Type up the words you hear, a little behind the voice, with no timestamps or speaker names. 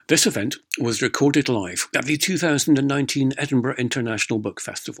This event was recorded live at the 2019 Edinburgh International Book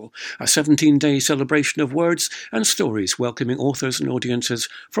Festival, a 17-day celebration of words and stories welcoming authors and audiences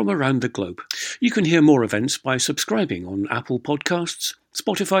from around the globe. You can hear more events by subscribing on Apple Podcasts,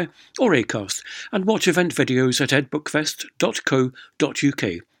 Spotify or Acast, and watch event videos at edbookfest.co.uk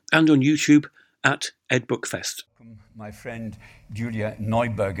and on YouTube at edbookfest. My friend Julia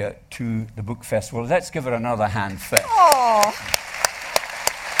Neuberger to the book festival. Let's give her another hand first. Aww.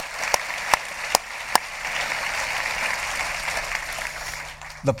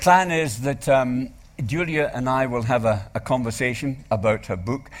 The plan is that Julia and I will have a conversation about her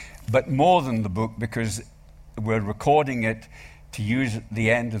book, but more than the book, because we're recording it to use at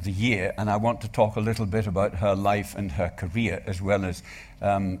the end of the year, and I want to talk a little bit about her life and her career, as well as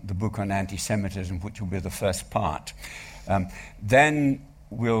the book on anti-Semitism, which will be the first part. Then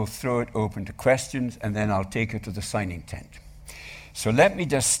we'll throw it open to questions, and then I'll take her to the signing tent. So let me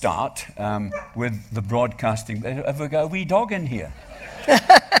just start with the broadcasting. Have we got a wee dog in here?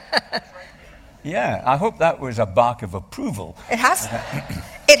 Yeah, I hope that was a bark of approval. It has.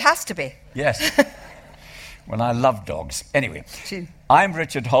 It has to be. Yes. Well, I love dogs. Anyway, Gee. I'm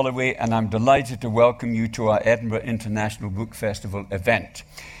Richard Holloway, and I'm delighted to welcome you to our Edinburgh International Book Festival event.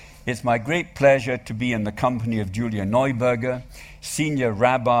 It's my great pleasure to be in the company of Julia Neuberger, senior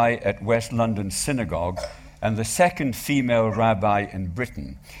rabbi at West London Synagogue, and the second female rabbi in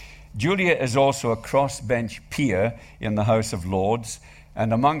Britain. Julia is also a crossbench peer in the House of Lords,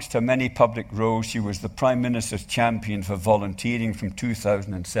 and amongst her many public roles, she was the Prime Minister's champion for volunteering from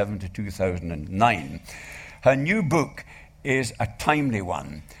 2007 to 2009. Her new book is a timely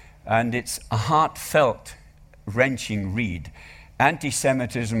one, and it's a heartfelt, wrenching read.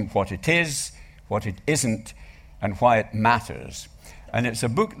 Anti-Semitism, What It Is, What It Isn't, and Why It Matters. And it's a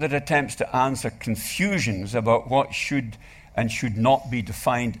book that attempts to answer confusions about what should and should not be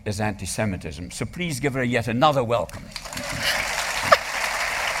defined as anti-Semitism. So please give her yet another welcome.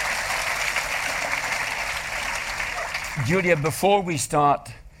 Julia, before we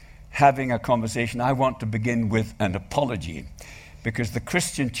start having a conversation, I want to begin with an apology, because the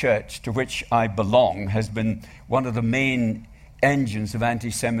Christian church to which I belong has been one of the main engines of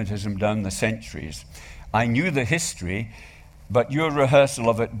anti-Semitism down the centuries. I knew the history, but your rehearsal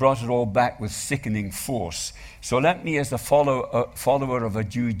of it brought it all back with sickening force. So let me, as a follower of a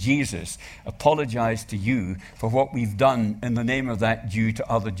Jew, Jesus, apologize to you for what we've done in the name of that Jew to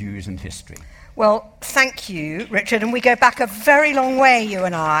other Jews in history. Well, thank you, Richard. And we go back a very long way, you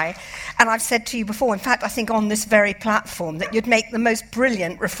and I. And I've said to you before, in fact, I think on this very platform, that you'd make the most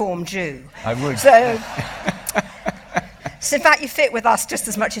brilliant Reformed Jew. I would. So in fact, you fit with us just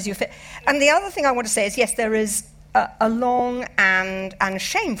as much as you fit. And the other thing I want to say is, yes, there is a long and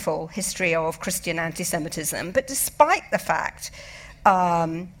shameful history of Christian anti-Semitism, but despite the fact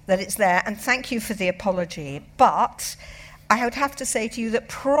that it's there, and thank you for the apology, but I would have to say to you that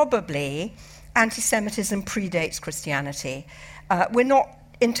probably anti-Semitism predates Christianity. We're not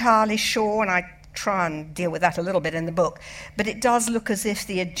entirely sure, and I try and deal with that a little bit in the book, but it does look as if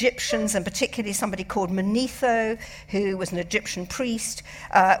the Egyptians, and particularly somebody called Manetho, who was an Egyptian priest,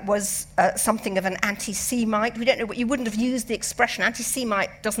 was something of an anti-Semite. We don't know, you wouldn't have used the expression.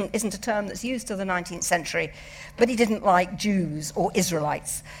 Anti-Semite isn't a term that's used till the 19th century, but he didn't like Jews or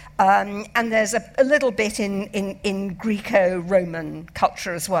Israelites. And there's a little bit in Greco-Roman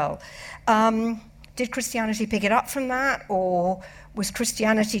culture as well. Did Christianity pick it up from that, or was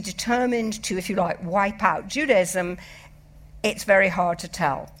Christianity determined to, if you like, wipe out Judaism? It's very hard to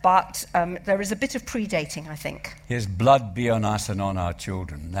tell, but there is a bit of predating, I think. His blood be on us and on our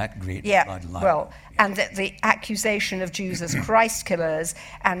children, that great bloodline. Well, and the accusation of Jews as Christ killers,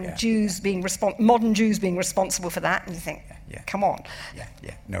 and Jews being modern Jews being responsible for that, and you think, come on.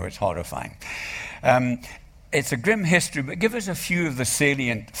 No, it's horrifying. It's a grim history, but give us a few of the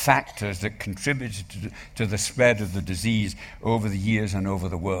salient factors that contributed to the spread of the disease over the years and over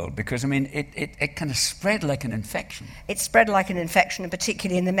the world. Because, I mean, it kind of spread like an infection. It spread like an infection, and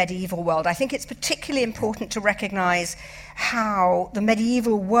particularly in the medieval world. I think it's particularly important to recognize how the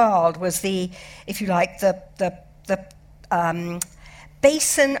medieval world was the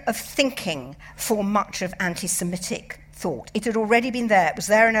basin of thinking for much of anti-Semitic thought. It had already been there. It was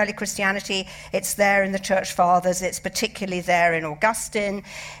there in early Christianity. It's there in the Church Fathers. It's particularly there in Augustine.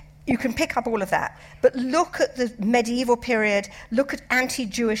 You can pick up all of that. But look at the medieval period, look at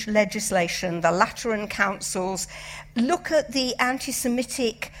anti-Jewish legislation, the Lateran councils, look at the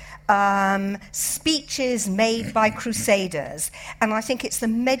anti-Semitic speeches made by crusaders. And I think it's the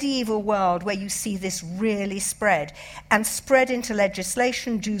medieval world where you see this really spread. And spread into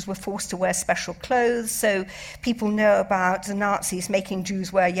legislation. Jews were forced to wear special clothes, so people know about the Nazis making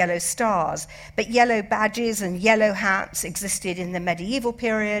Jews wear yellow stars. But yellow badges and yellow hats existed in the medieval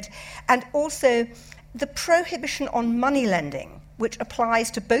period. And also the prohibition on money lending, which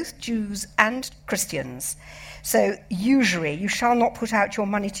applies to both Jews and Christians. So usury, you shall not put out your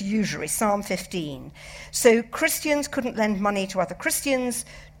money to usury, Psalm 15. So Christians couldn't lend money to other Christians,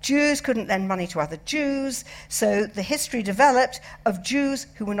 Jews couldn't lend money to other Jews, so the history developed of Jews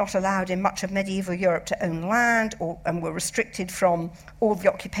who were not allowed in much of medieval Europe to own land and were restricted from all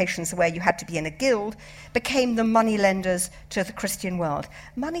the occupations where you had to be in a guild, became the money lenders to the Christian world.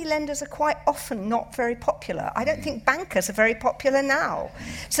 Money lenders are quite often not very popular. I don't think bankers are very popular now.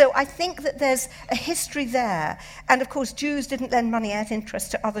 So I think that there's a history there. And of course, Jews didn't lend money at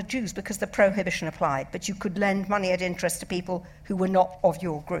interest to other Jews because the prohibition applied, but you could lend money at interest to people who were not of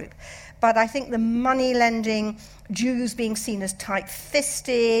your group. But I think the money lending, Jews being seen as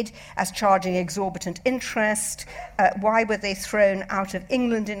tight-fisted, as charging exorbitant interest. Why were they thrown out of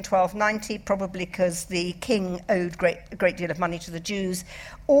England in 1290? Probably because the king owed a great deal of money to the Jews.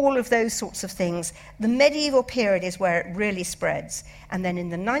 All of those sorts of things. The medieval period is where it really spreads. And then in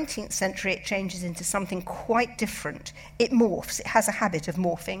the 19th century, it changes into something quite different. It morphs. It has a habit of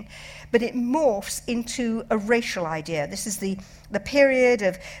morphing. But it morphs into a racial idea. This is the period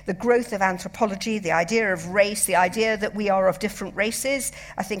of the growth of anthropology, the idea of race, the idea that we are of different races.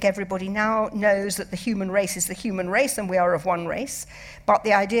 I think everybody now knows that the human race is the human race and we are of one race. But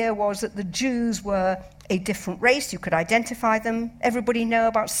the idea was that the Jews were a different race. You could identify them. Everybody know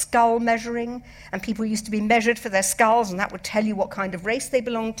about skull measuring, and people used to be measured for their skulls, and that would tell you what kind of race they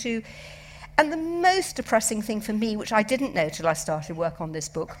belonged to. And the most depressing thing for me, which I didn't know till I started work on this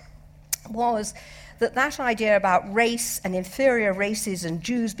book, was that idea about race and inferior races and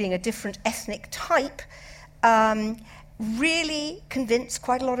Jews being a different ethnic type really convinced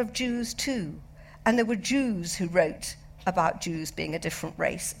quite a lot of Jews too. And there were Jews who wrote about Jews being a different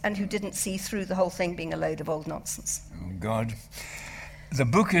race and who didn't see through the whole thing being a load of old nonsense. Oh, God. The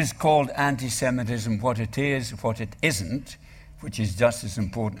book is called Anti-Semitism, What It Is, What It Isn't, which is just as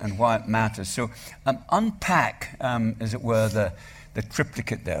important and why it matters. So unpack, as it were, the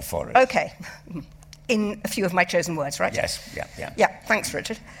triplicate there for us. Okay. In a few of my chosen words, right? Yes, yeah. Yeah, thanks,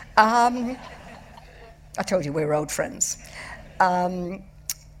 Richard. I told you we were old friends.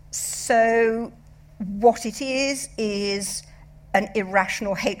 So what it is an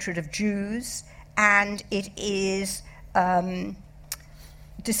irrational hatred of Jews, and it is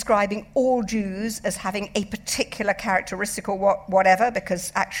describing all Jews as having a particular characteristic or whatever,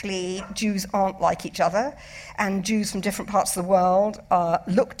 because actually Jews aren't like each other, and Jews from different parts of the world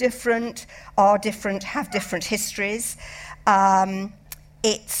look different, are different, have different histories.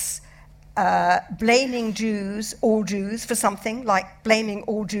 It's blaming Jews, all Jews, for something, like blaming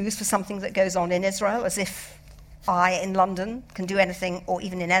all Jews for something that goes on in Israel, as if I, in London, can do anything, or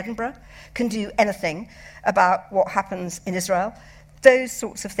even in Edinburgh, can do anything about what happens in Israel. Those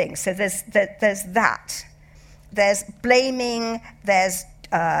sorts of things. So there's that. There's blaming, there's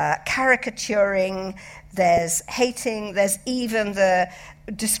caricaturing, there's hating, there's even the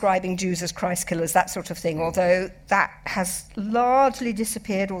describing Jews as Christ killers, that sort of thing, although that has largely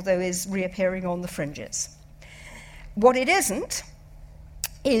disappeared, although is reappearing on the fringes. What it isn't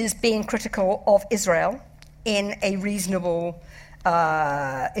is being critical of Israel in reasonable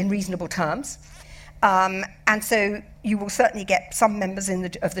terms. And so you will certainly get some members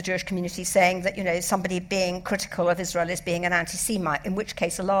of the Jewish community saying that, somebody being critical of Israel is being an anti-Semite, in which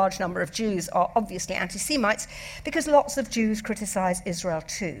case a large number of Jews are obviously anti-Semites, because lots of Jews criticize Israel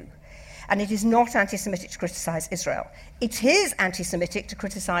too. And it is not anti-Semitic to criticize Israel. It is anti-Semitic to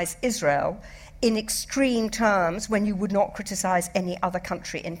criticize Israel in extreme terms when you would not criticize any other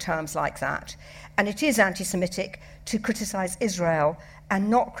country in terms like that. And it is anti-Semitic to criticize Israel and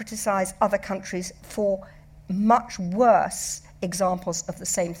not criticize other countries for much worse examples of the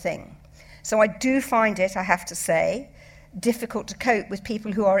same thing. So I do find it, I have to say, difficult to cope with people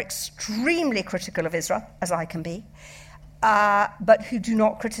who are extremely critical of Israel, as I can be, but who do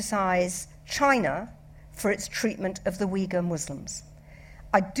not criticize China for its treatment of the Uyghur Muslims.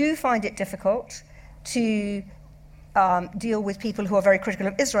 I do find it difficult to deal with people who are very critical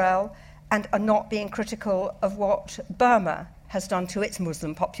of Israel and are not being critical of what Burma has done to its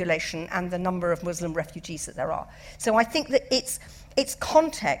Muslim population and the number of Muslim refugees that there are. So I think that it's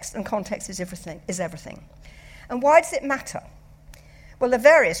context, and context is everything. And why does it matter? Well, there are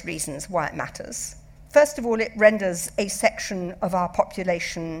various reasons why it matters. First of all, it renders a section of our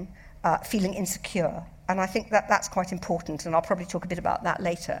population feeling insecure, and I think that that's quite important, and I'll probably talk a bit about that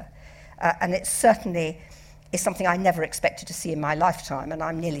later. And it certainly is something I never expected to see in my lifetime, and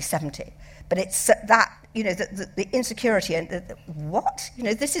I'm nearly 70. But it's that, the insecurity and what?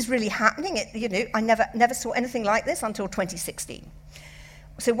 This is really happening. I never saw anything like this until 2016.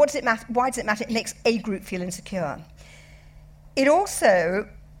 So what does it matter? Why does it matter? It makes a group feel insecure. It also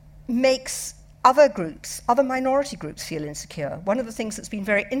makes other groups, other minority groups, feel insecure. One of the things that's been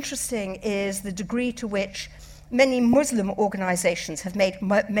very interesting is the degree to which many Muslim organizations have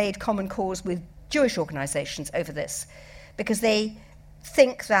made common cause with Jewish organizations over this, because they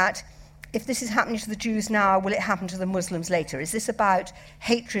think that if this is happening to the Jews now, will it happen to the Muslims later? Is this about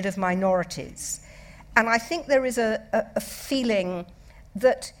hatred of minorities? And I think there is a feeling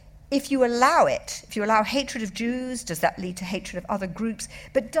that if you allow hatred of Jews, does that lead to hatred of other groups?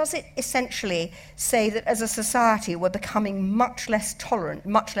 But does it essentially say that as a society we're becoming much less tolerant,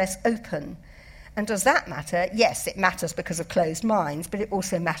 much less open? And does that matter? Yes, it matters because of closed minds, but it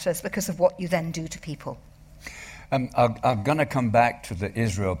also matters because of what you then do to people. I'm going to come back to the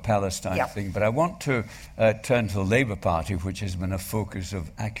Israel-Palestine thing, but I want to turn to the Labour Party, which has been a focus of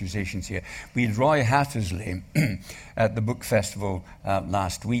accusations here. We had Roy Hattersley at the book festival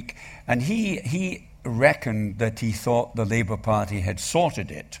last week, and he reckoned that he thought the Labour Party had sorted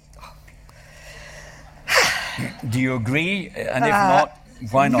it. Do you agree? And if not,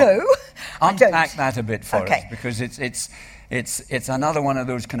 why not? No, Unpack that a bit for us, because it's another one of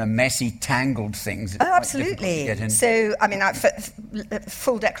those kind of messy, tangled things. Oh, absolutely. So,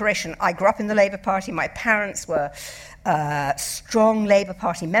 full declaration, I grew up in the Labour Party. My parents were strong Labour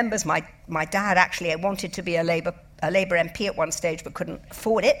Party members. My dad actually wanted to be a Labour MP at one stage but couldn't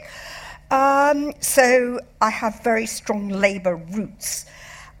afford it. So I have very strong Labour roots.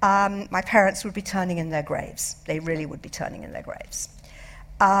 My parents would be turning in their graves. They really would be turning in their graves.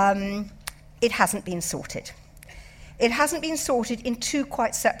 It hasn't been sorted. It hasn't been sorted in two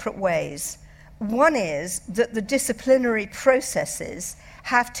quite separate ways. One is that the disciplinary processes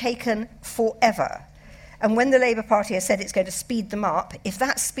have taken forever. And when the Labour Party has said it's going to speed them up, if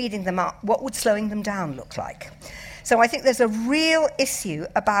that's speeding them up, what would slowing them down look like? So I think there's a real issue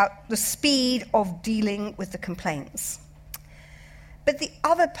about the speed of dealing with the complaints. But the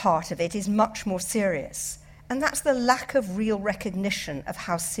other part of it is much more serious, and that's the lack of real recognition of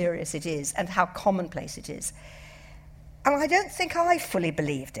how serious it is and how commonplace it is. And I don't think I fully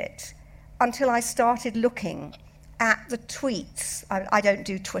believed it until I started looking at the tweets. I don't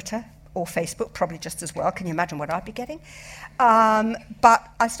do Twitter or Facebook, probably just as well. Can you imagine what I'd be getting? But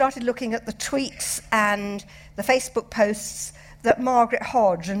I started looking at the tweets and the Facebook posts that Margaret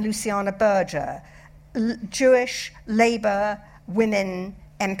Hodge and Luciana Berger, Jewish Labour women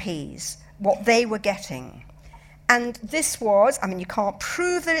MPs, what they were getting. And this was, you can't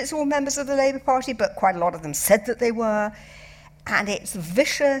prove that it's all members of the Labour Party, but quite a lot of them said that they were. And it's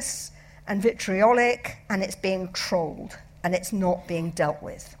vicious and vitriolic, and it's being trolled, and it's not being dealt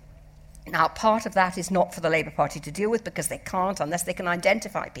with. Now, part of that is not for the Labour Party to deal with, because they can't unless they can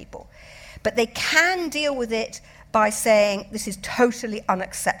identify people. But they can deal with it by saying this is totally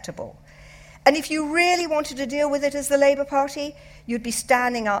unacceptable. And if you really wanted to deal with it as the Labour Party, you'd be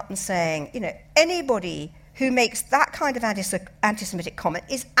standing up and saying, anybody who makes that kind of anti-Semitic comment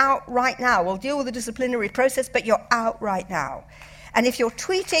is out right now. We'll deal with the disciplinary process, but you're out right now. And if you're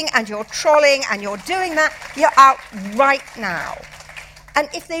tweeting and you're trolling and you're doing that, you're out right now. And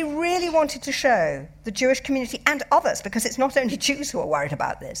if they really wanted to show the Jewish community and others, because it's not only Jews who are worried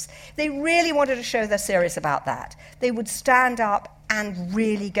about this, they really wanted to show they're serious about that, they would stand up and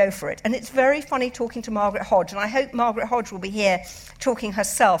really go for it. And it's very funny talking to Margaret Hodge, and I hope Margaret Hodge will be here talking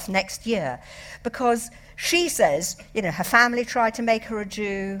herself next year, because she says, her family tried to make her a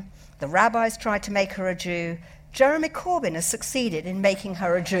Jew, the rabbis tried to make her a Jew. Jeremy Corbyn has succeeded in making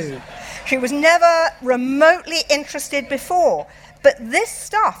her a Jew. She was never remotely interested before. But this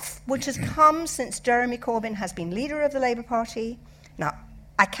stuff, which has come since Jeremy Corbyn has been leader of the Labour Party, now,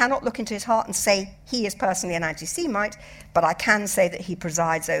 I cannot look into his heart and say he is personally an anti-Semite, but I can say that he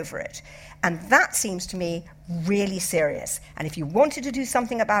presides over it. And that seems to me really serious. And if you wanted to do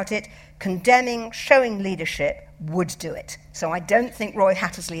something about it, condemning, showing leadership would do it. So I don't think Roy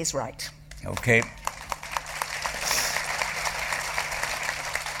Hattersley is right. Okay.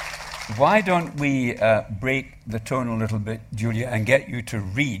 Why don't we break the tone a little bit, Julia, and get you to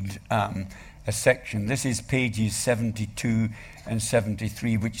read a section. This is pages 72 and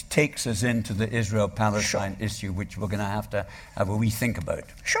 73, which takes us into the Israel-Palestine issue, which we're going to have a wee think about.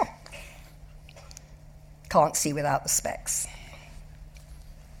 Sure. Can't see without the specs.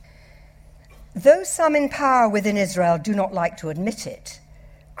 Though some in power within Israel do not like to admit it,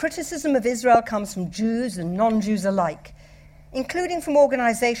 criticism of Israel comes from Jews and non-Jews alike, including from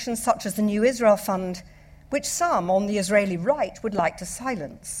organizations such as the New Israel Fund, which some on the Israeli right would like to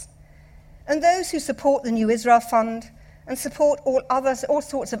silence. And those who support the New Israel Fund and support all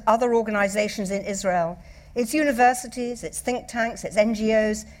sorts of other organizations in Israel, its universities, its think tanks, its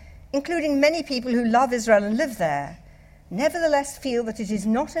NGOs, including many people who love Israel and live there, nevertheless feel that it is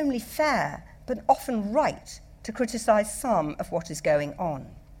not only fair, but often right to criticize some of what is going on.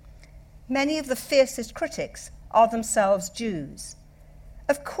 Many of the fiercest critics are themselves Jews.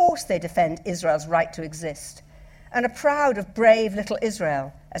 Of course they defend Israel's right to exist and are proud of brave little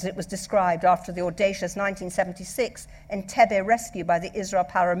Israel, as it was described after the audacious 1976 Entebbe rescue by the Israel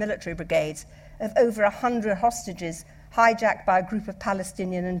paramilitary brigades of over 100 hostages hijacked by a group of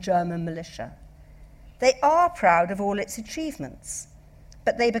Palestinian and German militia. They are proud of all its achievements,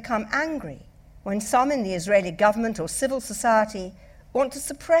 but they become angry when some in the Israeli government or civil society want to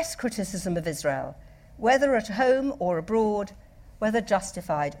suppress criticism of Israel, whether at home or abroad, whether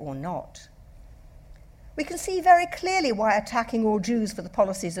justified or not. We can see very clearly why attacking all Jews for the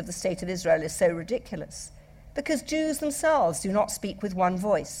policies of the State of Israel is so ridiculous, because Jews themselves do not speak with one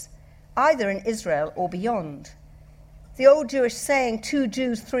voice, either in Israel or beyond. The old Jewish saying, 2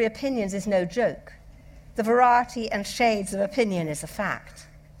 Jews, 3 opinions, is no joke. The variety and shades of opinion is a fact.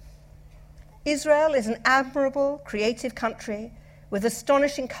 Israel is an admirable, creative country with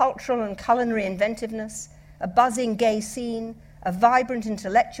astonishing cultural and culinary inventiveness, a buzzing gay scene, a vibrant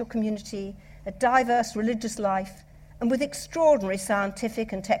intellectual community, a diverse religious life, and with extraordinary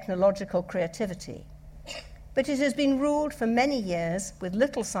scientific and technological creativity. But it has been ruled for many years, with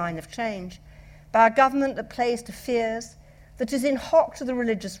little sign of change, by a government that plays to fears, that is in hock to the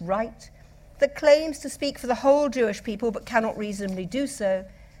religious right, that claims to speak for the whole Jewish people but cannot reasonably do so,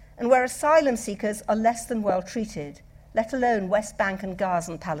 and where asylum seekers are less than well treated, let alone West Bank and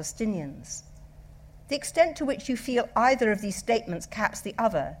Gazan Palestinians. The extent to which you feel either of these statements caps the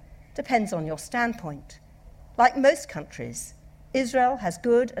other depends on your standpoint. Like most countries, Israel has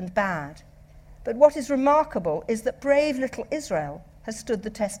good and bad, but what is remarkable is that brave little Israel has stood the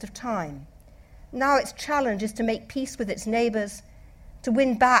test of time. Now its challenge is to make peace with its neighbours, to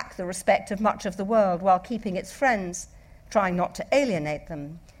win back the respect of much of the world while keeping its friends, trying not to alienate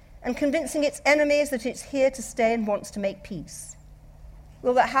them, and convincing its enemies that it's here to stay and wants to make peace.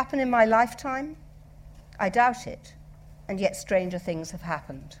 Will that happen in my lifetime? I doubt it, and yet stranger things have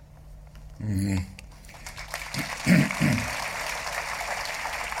happened. Mm-hmm.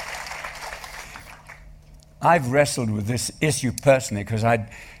 I've wrestled with this issue personally because I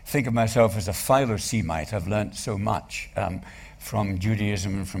think of myself as a Philo-Semite. I've learnt so much from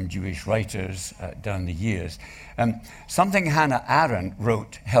Judaism and from Jewish writers down the years. Something Hannah Arendt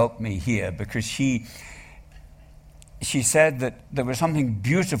wrote helped me here because she said that there was something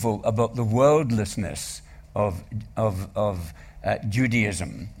beautiful about the worldlessness of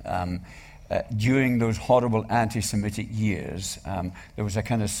Judaism. During those horrible anti-Semitic years, there was a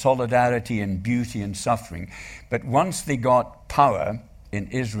kind of solidarity and beauty and suffering. But once they got power in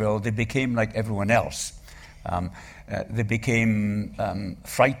Israel, they became like everyone else. They became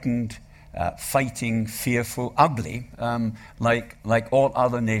frightened, fighting, fearful, ugly, like all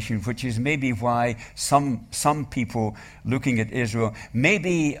other nations, which is maybe why some people looking at Israel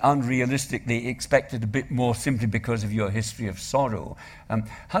maybe unrealistically expected a bit more simply because of your history of sorrow.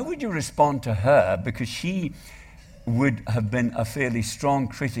 How would you respond to her? Because she would have been a fairly strong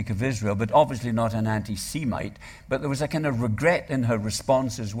critic of Israel, but obviously not an anti-Semite, but there was a kind of regret in her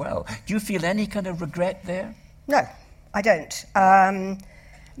response as well. Do you feel any kind of regret there? No, I don't.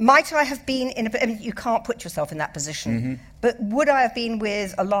 Might I have been I mean, you can't put yourself in that position, but would I have been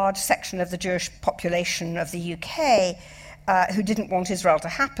with a large section of the Jewish population of the UK who didn't want Israel to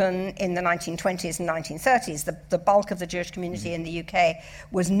happen in the 1920s and 1930s? The bulk of the Jewish community in the UK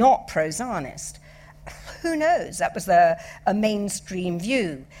was not pro-Zionist. Who knows? That was a mainstream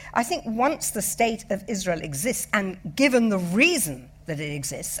view. I think once the state of Israel exists, and given the reason that it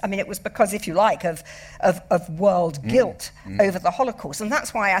exists, I mean, it was because, if you like, of world guilt over the Holocaust. And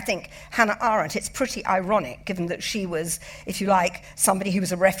that's why I think Hannah Arendt, it's pretty ironic, given that she was, if you like, somebody who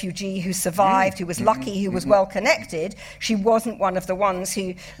was a refugee, who survived, who was lucky, who was well-connected. She wasn't one of the ones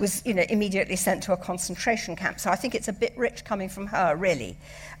who was, immediately sent to a concentration camp. So I think it's a bit rich coming from her, really.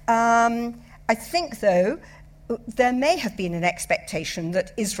 I think, though, there may have been an expectation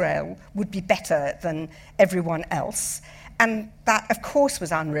that Israel would be better than everyone else, and that, of course,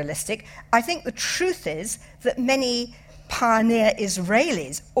 was unrealistic. I think the truth is that many pioneer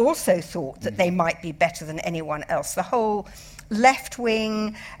Israelis also thought that they might be better than anyone else. The whole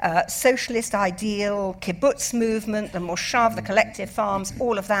left-wing, socialist ideal, kibbutz movement, the moshav, the collective farms,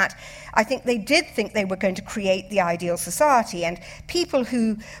 all of that, I think they did think they were going to create the ideal society. And people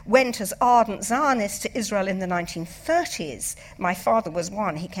who went as ardent Zionists to Israel in the 1930s, my father was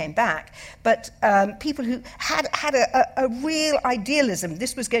one, he came back, but people who had a real idealism,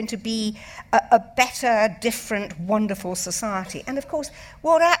 this was going to be a better, different, wonderful society. And of course,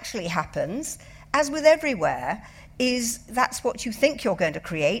 what actually happens, as with everywhere, is that's what you think you're going to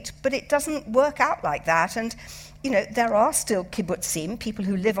create, but it doesn't work out like that. And, there are still kibbutzim, people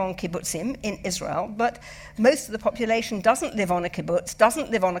who live on kibbutzim in Israel, but most of the population doesn't live on a kibbutz,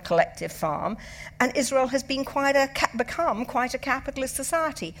 doesn't live on a collective farm, and Israel has been become quite a capitalist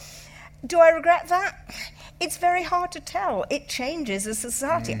society. Do I regret that? It's very hard to tell. It changes as a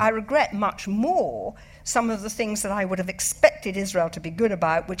society. I regret much more some of the things that I would have expected Israel to be good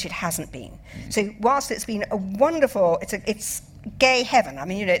about, which it hasn't been. So whilst it's been a wonderful, it's gay heaven. I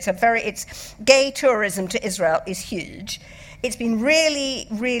mean, it's gay tourism to Israel is huge. It's been really,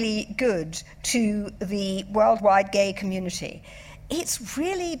 really good to the worldwide gay community. It's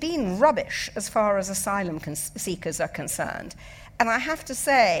really been rubbish as far as asylum seekers are concerned. And I have to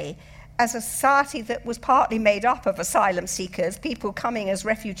say, as a society that was partly made up of asylum seekers, people coming as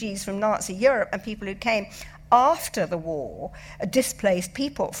refugees from Nazi Europe and people who came after the war, displaced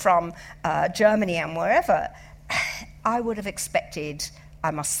people from Germany and wherever, I would have expected, I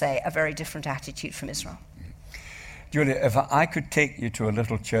must say, a very different attitude from Israel. Julia, if I could take you to a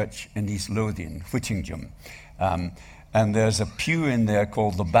little church in East Lothian, Whittingham, and there's a pew in there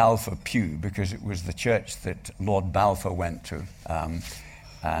called the Balfour Pew, because it was the church that Lord Balfour went to,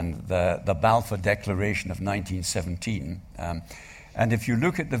 and the Balfour Declaration of 1917. And if you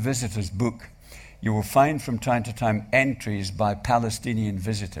look at the visitor's book, you will find from time to time entries by Palestinian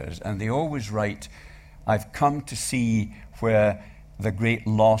visitors, and they always write, "I've come to see where the great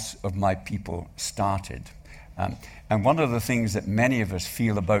loss of my people started." And one of the things that many of us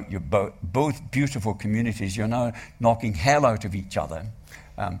feel about both beautiful communities, you're now knocking hell out of each other.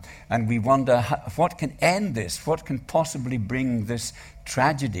 And we wonder, what can end this? What can possibly bring this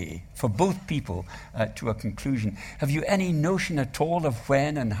tragedy for both people to a conclusion? Have you any notion at all of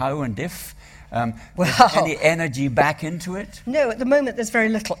when and how and if? Any energy back into it? No, at the moment there's very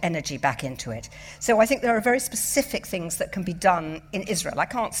little energy back into it. So I think there are very specific things that can be done in Israel. I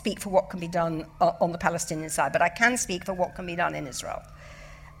can't speak for what can be done on the Palestinian side, but I can speak for what can be done in Israel,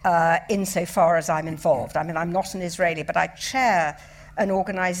 insofar as I'm involved. I mean, I'm not an Israeli, but I chair an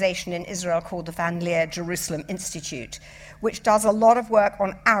organization in Israel called the Van Leer Jerusalem Institute, which does a lot of work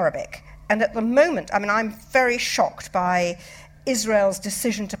on Arabic. And at the moment, I mean, I'm very shocked by Israel's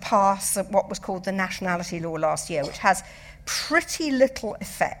decision to pass what was called the nationality law last year, which has pretty little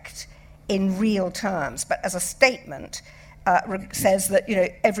effect in real terms, but as a statement says that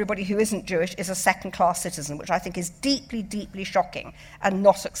everybody who isn't Jewish is a second-class citizen, which I think is deeply, deeply shocking and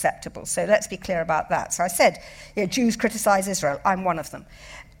not acceptable. So let's be clear about that. So I said, Jews criticize Israel. I'm one of them.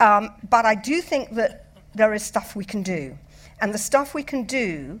 But I do think that there is stuff we can do. And the stuff we can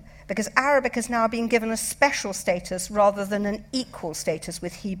do, because Arabic has now been given a special status rather than an equal status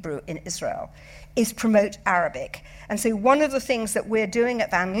with Hebrew in Israel, is promote Arabic. And so one of the things that we're doing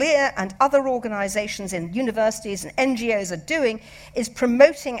at Van Leer and other organizations in universities and NGOs are doing is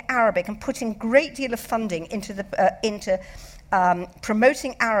promoting Arabic and putting a great deal of funding into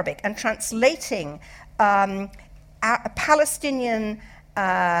promoting Arabic and translating Palestinian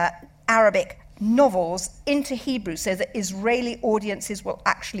Arabic novels into Hebrew so that Israeli audiences will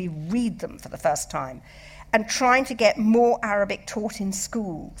actually read them for the first time, and trying to get more Arabic taught in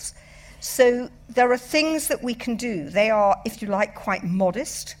schools. So there are things that we can do. They are, if you like, quite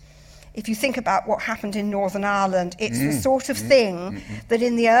modest. If you think about what happened in Northern Ireland, it's the sort of thing that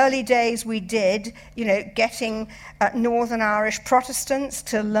in the early days we did, getting Northern Irish Protestants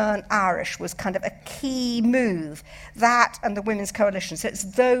to learn Irish was kind of a key move. That and the Women's Coalition. So it's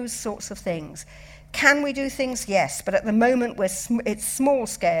those sorts of things. Can we do things? Yes, but at the moment it's small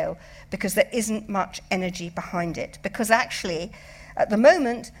scale because there isn't much energy behind it. Because actually, at the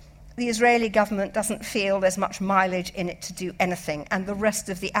moment, the Israeli government doesn't feel there's much mileage in it to do anything, and the rest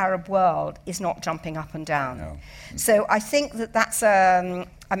of the Arab world is not jumping up and down. No. So I think that's,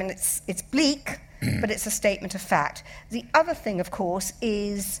 it's bleak, but it's a statement of fact. The other thing, of course,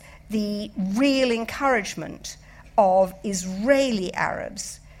 is the real encouragement of Israeli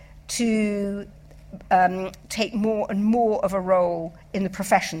Arabs to take more and more of a role in the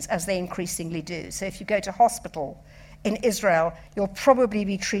professions as they increasingly do. So if you go to hospital in Israel, you'll probably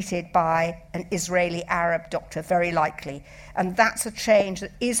be treated by an Israeli Arab doctor, very likely. And that's a change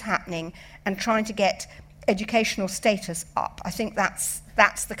that is happening, and trying to get educational status up. I think that's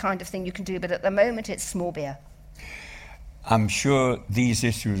the kind of thing you can do, but at the moment it's small beer. I'm sure these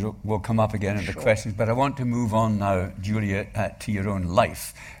issues will come up again in the questions, but I want to move on now, Julia, to your own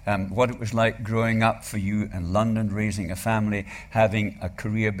life. What it was like growing up for you in London, raising a family, having a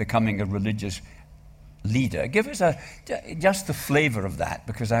career, becoming a religious leader. Give us just the flavour of that,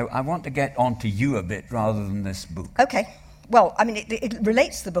 because I want to get on to you a bit rather than this book. Okay. Well, I mean, it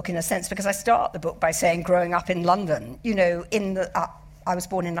relates to the book in a sense, because I start the book by saying growing up in London. You know, I was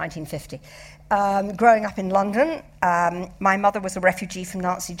born in 1950. Growing up in London, my mother was a refugee from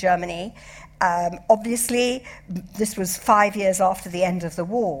Nazi Germany. Obviously, this was 5 years after the end of the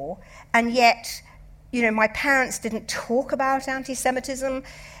war, and yet, you know, my parents didn't talk about anti-Semitism.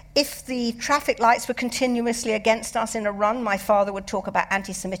 If the traffic lights were continuously against us in a run, my father would talk about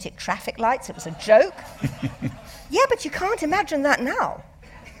anti-Semitic traffic lights. It was a joke. Yeah, but you can't imagine that now.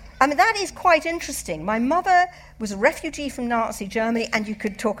 I mean, that is quite interesting. My mother was a refugee from Nazi Germany, and you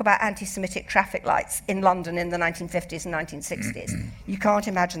could talk about anti-Semitic traffic lights in London in the 1950s and 1960s. You can't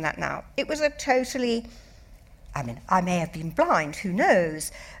imagine that now. It was a totally, I mean, I may have been blind, who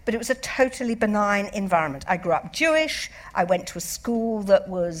knows, but it was a totally benign environment. I grew up Jewish. I went to a school that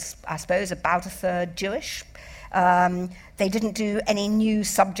was, I suppose, about a third Jewish. They didn't do any new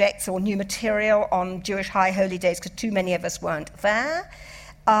subjects or new material on Jewish high holy days because too many of us weren't there.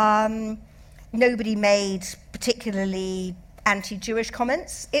 Nobody made particularly anti-Jewish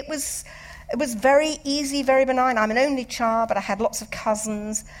comments. It was very easy, very benign. I'm an only child, but I had lots of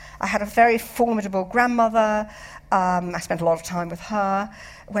cousins. I had a very formidable grandmother. I spent a lot of time with her.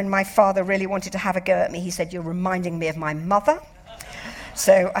 When my father really wanted to have a go at me, he said, "You're reminding me of my mother."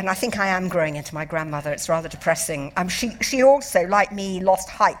 So, and I think I am growing into my grandmother. It's rather depressing. She also, like me, lost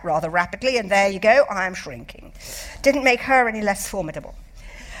height rather rapidly, and there you go, I am shrinking. Didn't make her any less formidable.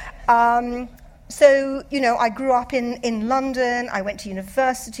 So, you know, I grew up in London. I went to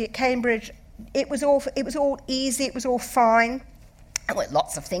university at Cambridge. It was all easy. It was all fine. There were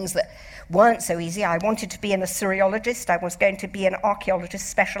lots of things that weren't so easy. I wanted to be an Assyriologist. I was going to be an archaeologist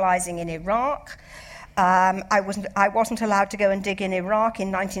specializing in Iraq. I wasn't allowed to go and dig in Iraq in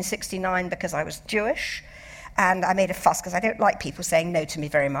 1969 because I was Jewish. And I made a fuss because I don't like people saying no to me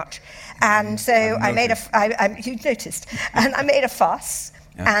very much. And so you noticed. And I made a fuss.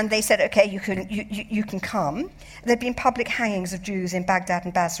 Yeah. And they said, okay, you can come. There'd been public hangings of Jews in Baghdad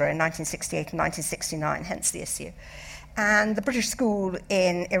and Basra in 1968 and 1969, hence the issue. And the British school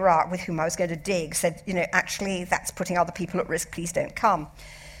in Iraq with whom I was going to dig said, you know, actually, that's putting other people at risk, please don't come.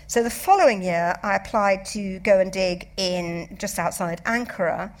 So the following year, I applied to go and dig in just outside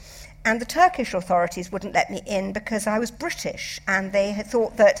Ankara, and the Turkish authorities wouldn't let me in because I was British, and they had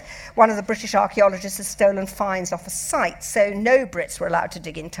thought that one of the British archaeologists had stolen finds off a site, so no Brits were allowed to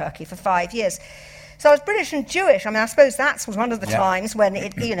dig in Turkey for 5 years. So I was British and Jewish. I mean, I suppose that's one of the times when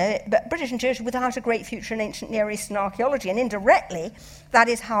it, you know, but British and Jewish without a great future in ancient Near Eastern archaeology, and indirectly, that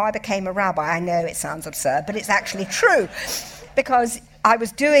is how I became a rabbi. I know it sounds absurd, but it's actually true, because I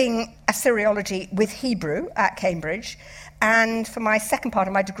was doing Assyriology with Hebrew at Cambridge, and for my second part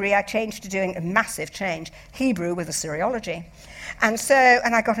of my degree, I changed to doing a massive change, Hebrew with Assyriology. And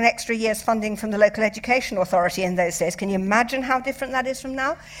I got an extra year's funding from the local education authority in those days. Can you imagine how different that is from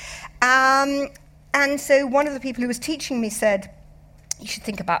now? And so one of the people who was teaching me said, you should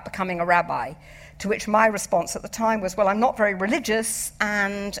think about becoming a rabbi. To which my response at the time was, well, I'm not very religious,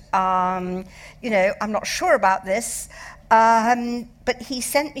 and, you know, I'm not sure about this. But he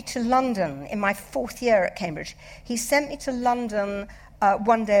sent me to London in my 4th year at Cambridge. He sent me to London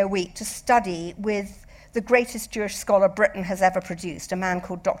 1 day a week to study with the greatest Jewish scholar Britain has ever produced, a man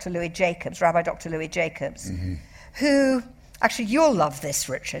called Dr. Louis Jacobs, Rabbi Dr. Louis Jacobs, who, actually you'll love this,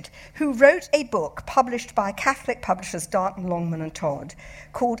 Richard, who wrote a book published by Catholic publishers Darton, Longman and Todd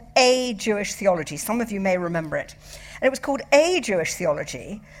called A Jewish Theology. Some of you may remember it. And it was called A Jewish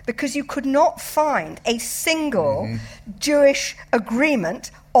Theology because you could not find a single Jewish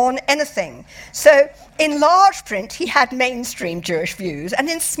agreement on anything. So in large print, he had mainstream Jewish views, and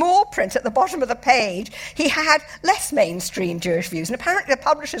in small print at the bottom of the page, he had less mainstream Jewish views. And apparently the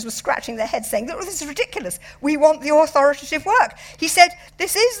publishers were scratching their heads saying, oh, this is ridiculous. We want the authoritative work. He said,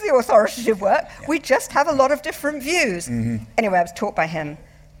 this is the authoritative work. We just have a lot of different views. Anyway, I was taught by him,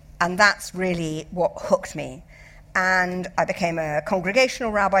 and that's really what hooked me. And I became a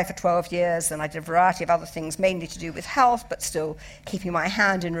congregational rabbi for 12 years, and I did a variety of other things, mainly to do with health, but still keeping my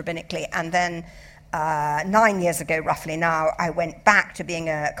hand in rabbinically. And then 9 years ago, roughly now, I went back to being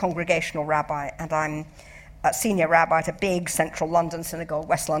a congregational rabbi, and I'm a senior rabbi at a big central London synagogue,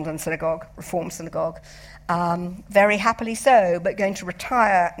 West London synagogue, Reform synagogue. Very happily so, but going to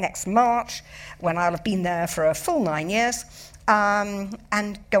retire next March when I'll have been there for a full 9 years,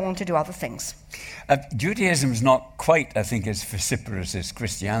 and go on to do other things. Judaism's not quite, I think, as vociferous as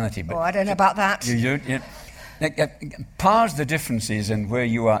Christianity. But I don't know about that. Parse the differences and where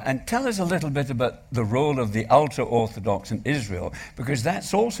you are, and tell us a little bit about the role of the ultra-Orthodox in Israel, because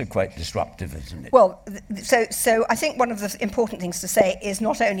that's also quite disruptive, isn't it? Well, so I think one of the important things to say is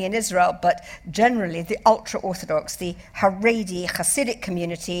not only in Israel, but generally the ultra-Orthodox, the Haredi Hasidic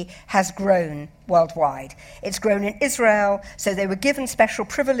community has grown worldwide. It's grown in Israel, so they were given special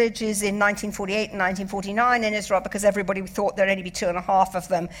privileges in 1948 and 1949 in Israel because everybody thought there'd only be 2.5 of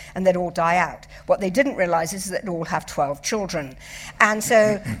them and they'd all die out. What they didn't realize is that they all have 12 children. And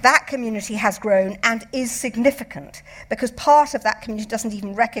so that community has grown and is significant because part of that community doesn't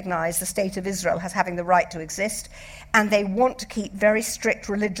even recognize the state of Israel as having the right to exist, and they want to keep very strict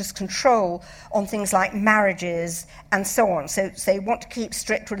religious control on things like marriages and so on. So they want to keep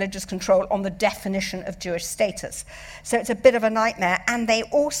strict religious control on the definition of Jewish status. So it's a bit of a nightmare, and they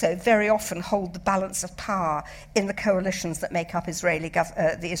also very often hold the balance of power in the coalitions that make up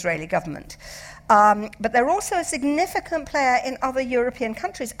the Israeli government. But they're also a significant player in other European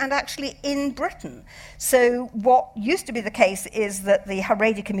countries and actually in Britain. So what used to be the case is that the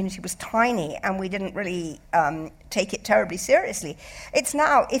Haredi community was tiny and we didn't really take it terribly seriously. It's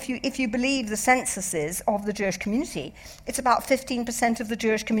now, if you believe the censuses of the Jewish community, it's about 15% of the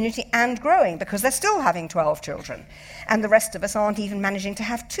Jewish community and growing because they're still having 12 children. And the rest of us aren't even managing to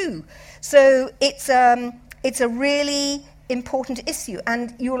have 2. So it's a really important issue,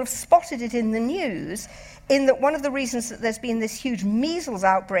 and you'll have spotted it in the news in that one of the reasons that there's been this huge measles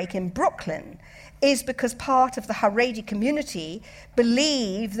outbreak in Brooklyn is because part of the Haredi community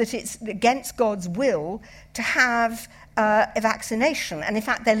believe that it's against God's will to have a vaccination. And in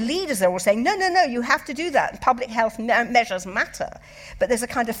fact, their leaders are all saying, no, you have to do that. Public health measures matter. But there's a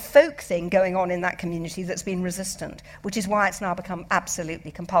kind of folk thing going on in that community that's been resistant, which is why it's now become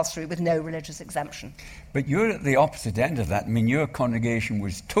absolutely compulsory with no religious exemption. But you're at the opposite end of that. I mean, your congregation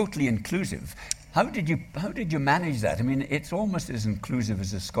was totally inclusive. How did you manage that? I mean, it's almost as inclusive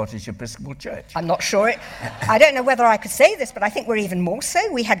as the Scottish Episcopal Church. I'm not sure. I don't know whether I could say this, but I think we're even more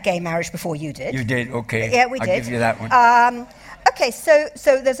so. We had gay marriage before you did. You did? Okay. Yeah, we did. I'll give you that one. Okay, so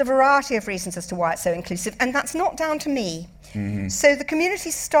there's a variety of reasons as to why it's so inclusive, and that's not down to me. Mm-hmm. So the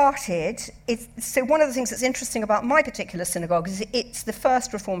community started, so one of the things that's interesting about my particular synagogue is it's the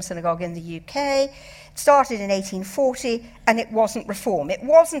first Reform synagogue in the UK. It started in 1840, and it wasn't Reform. It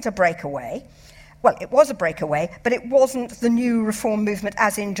wasn't a breakaway. Well, it was a breakaway, but it wasn't the new Reform movement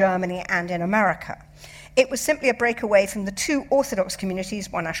as in Germany and in America. It was simply a breakaway from the 2 Orthodox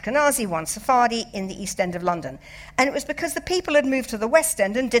communities, one Ashkenazi, one Sephardi, in the East End of London. And it was because the people had moved to the West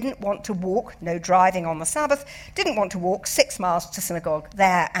End and didn't want to walk, no driving on the Sabbath, didn't want to walk 6 miles to synagogue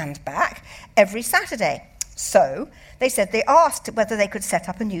there and back every Saturday. So they said they asked whether they could set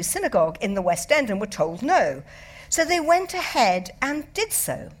up a new synagogue in the West End and were told no. So they went ahead and did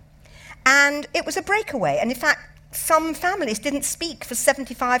so. And it was a breakaway. And in fact, some families didn't speak for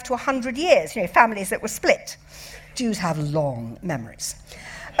 75 to 100 years, families that were split. Jews have long memories.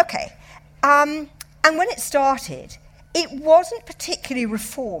 Okay. And when it started, it wasn't particularly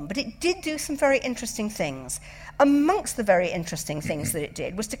Reform, but it did do some very interesting things. Amongst the very interesting things that it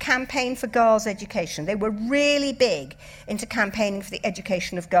did was to campaign for girls' education. They were really big into campaigning for the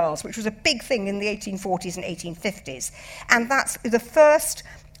education of girls, which was a big thing in the 1840s and 1850s. And that's the first...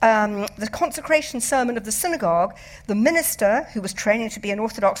 the consecration sermon of the synagogue, the minister, who was training to be an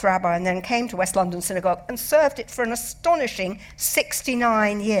Orthodox rabbi and then came to West London Synagogue and served it for an astonishing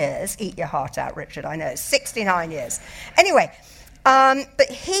 69 years. Eat your heart out, Richard, I know, 69 years. Anyway, but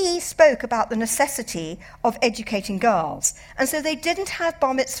he spoke about the necessity of educating girls. And so they didn't have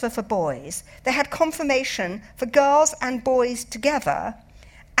bar mitzvah for boys. They had confirmation for girls and boys together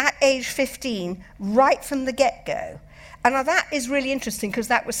at age 15, right from the get-go. And now that is really interesting because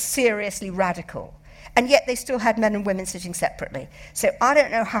that was seriously radical. And yet they still had men and women sitting separately. So I don't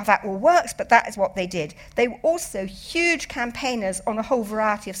know how that all works, but that is what they did. They were also huge campaigners on a whole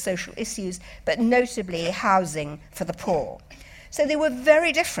variety of social issues, but notably housing for the poor. So they were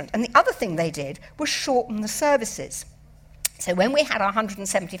very different. And the other thing they did was shorten the services. So when we had our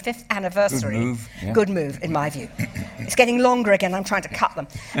 175th anniversary... Good move, in my view. It's getting longer again, I'm trying to cut them.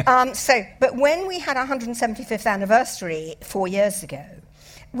 But when we had our 175th anniversary 4 years ago,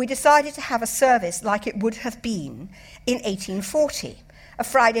 we decided to have a service like it would have been in 1840. a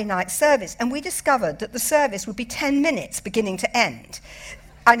Friday night service, and we discovered that the service would be 10 minutes beginning to end.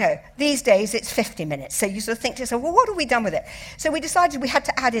 I know, these days it's 50 minutes, so you sort of think to yourself, well, what have we done with it? So we decided we had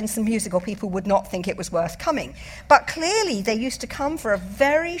to add in some music or people would not think it was worth coming. But clearly they used to come for a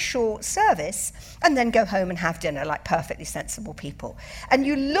very short service and then go home and have dinner like perfectly sensible people. And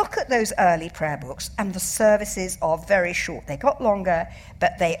you look at those early prayer books and the services are very short. They got longer,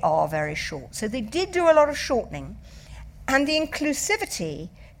 but they are very short. So they did do a lot of shortening, and the inclusivity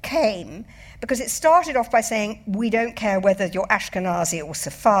came because it started off by saying, we don't care whether you're Ashkenazi or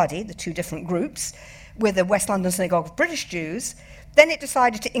Sephardi, the two different groups, with the West London Synagogue of British Jews. Then it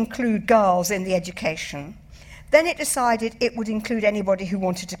decided to include girls in the education. Then it decided it would include anybody who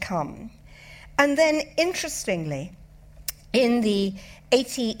wanted to come. And then, interestingly, in the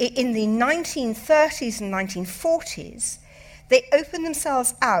 1930s and 1940s, they opened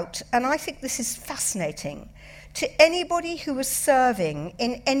themselves out, and I think this is fascinating, to anybody who was serving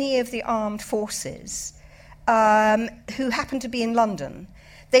in any of the armed forces who happened to be in London.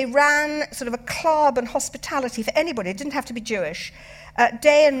 They ran sort of a club and hospitality for anybody. It didn't have to be Jewish,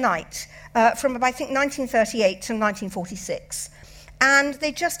 day and night, from, I think, 1938 to 1946. And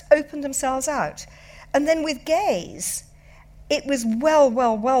they just opened themselves out. And then with gays, it was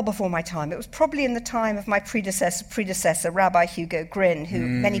well before my time. It was probably in the time of my predecessor, Rabbi Hugo Gryn, who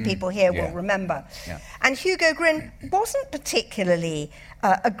many people here will remember. Yeah. And Hugo Gryn wasn't particularly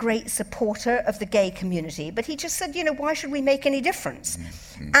a great supporter of the gay community, but he just said, why should we make any difference?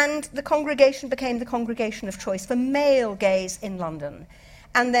 And the congregation became the congregation of choice for male gays in London.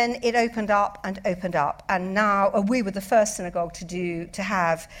 And then it opened up, and now we were the first synagogue to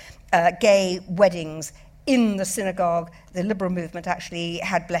have gay weddings in the synagogue. The liberal movement actually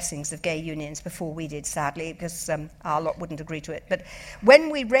had blessings of gay unions before we did, sadly, because our lot wouldn't agree to it. But when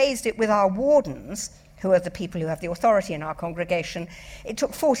we raised it with our wardens, who are the people who have the authority in our congregation, it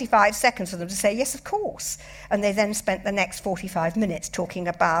took 45 seconds for them to say, yes, of course. And they then spent the next 45 minutes talking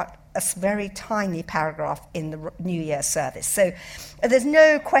about a very tiny paragraph in the New Year service. So there's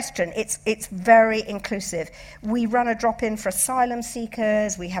no question, it's very inclusive. We run a drop-in for asylum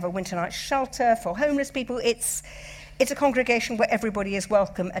seekers, we have a winter night shelter for homeless people. It's a congregation where everybody is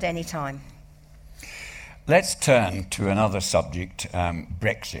welcome at any time. Let's turn to another subject,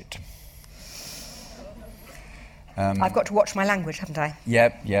 Brexit. I've got to watch my language, haven't I?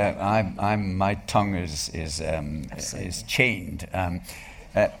 Yeah. My tongue is chained.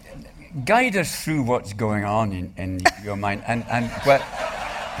 Guide us through what's going on in your mind, and well,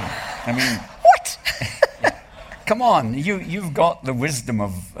 I mean, what? Yeah. Come on, you've got the wisdom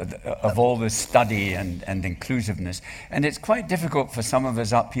of all this study and inclusiveness, and it's quite difficult for some of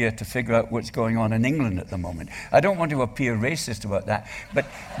us up here to figure out what's going on in England at the moment. I don't want to appear racist about that, but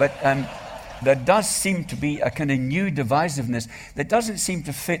there does seem to be a kind of new divisiveness that doesn't seem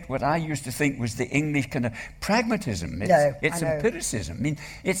to fit what I used to think was the English kind of pragmatism. It's empiricism. I mean,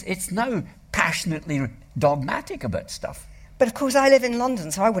 it's now passionately dogmatic about stuff. But of course I live in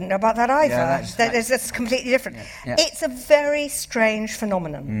London, so I wouldn't know about that either. Yeah, that's completely different. Yeah. It's a very strange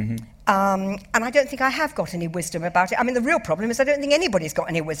phenomenon. And I don't think I have got any wisdom about it. I mean, the real problem is I don't think anybody's got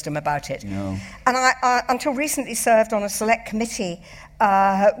any wisdom about it. No. And I until recently served on a select committee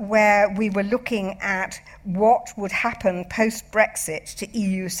where we were looking at what would happen post-Brexit to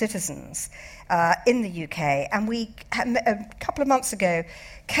EU citizens in the UK. And we, a couple of months ago,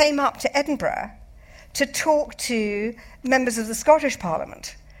 came up to Edinburgh to talk to members of the Scottish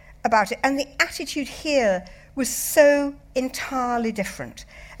Parliament about it. And the attitude here was so entirely different.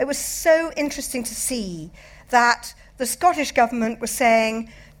 It was so interesting to see that the Scottish government was saying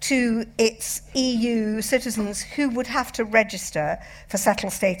to its EU citizens who would have to register for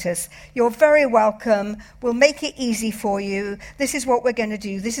settled status, you're very welcome, we'll make it easy for you, this is what we're going to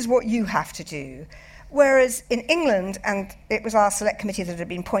do, this is what you have to do. Whereas in England, and it was our select committee that had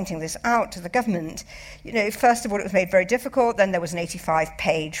been pointing this out to the government, first of all, it was made very difficult, then there was an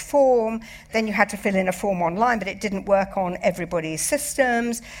 85-page form, then you had to fill in a form online, but it didn't work on everybody's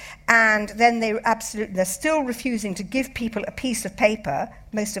systems, and then they're still refusing to give people a piece of paper,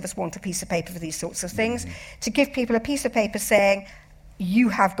 most of us want a piece of paper for these sorts of things, to give people a piece of paper saying, you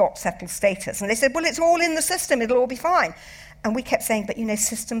have got settled status. And they said, well, it's all in the system, it'll all be fine. And we kept saying, but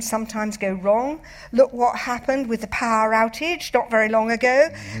systems sometimes go wrong. Look what happened with the power outage not very long ago.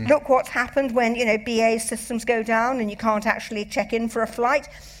 Look what's happened when, BA systems go down and you can't actually check in for a flight.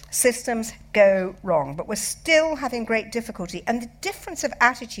 Systems go wrong. But we're still having great difficulty. And the difference of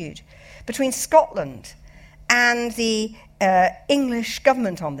attitude between Scotland and the English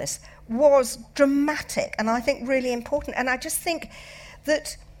government on this was dramatic and I think really important. And I just think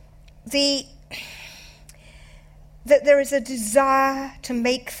that that there is a desire to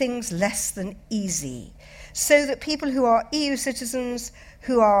make things less than easy, so that people who are EU citizens,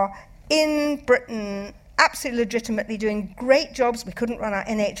 who are in Britain, absolutely legitimately doing great jobs. We couldn't run our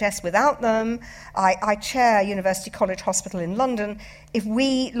NHS without them. I chair University College Hospital in London. If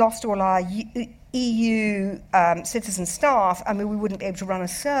we lost all our EU citizen staff, we wouldn't be able to run a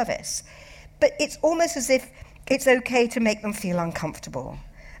service. But it's almost as if it's okay to make them feel uncomfortable.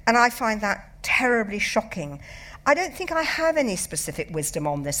 And I find that terribly shocking. I don't think I have any specific wisdom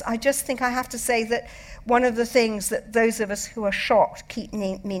on this. I just think I have to say that one of the things that those of us who are shocked keep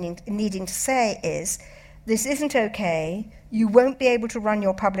needing to say is, this isn't okay, you won't be able to run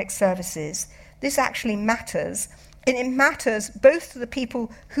your public services, this actually matters, and it matters both to the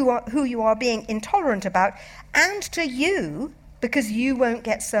people who you are being intolerant about and to you, because you won't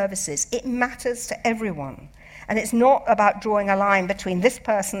get services. It matters to everyone. And it's not about drawing a line between this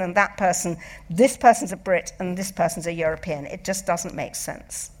person and that person, this person's a Brit and this person's a European. It just doesn't make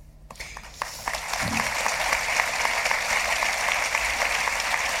sense.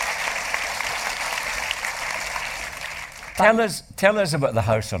 Tell us about the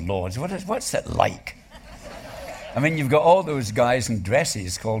House of Lords. What's it like? You've got all those guys in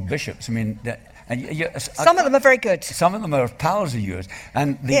dresses called bishops. Some of them are very good. Some of them are pals of yours,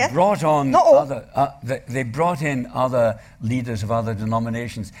 and they brought on not all. They brought in other leaders of other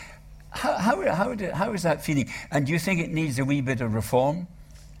denominations. How is that feeling? And do you think it needs a wee bit of reform?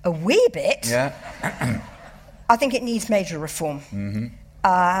 A wee bit? Yeah. I think it needs major reform. Mm-hmm.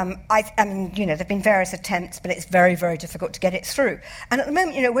 There have been various attempts, but it's very, very difficult to get it through. And at the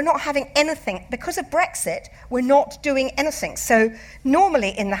moment, we're not having anything. Because of Brexit, we're not doing anything. So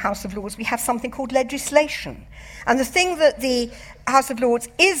normally in the House of Lords, we have something called legislation. And the thing that the House of Lords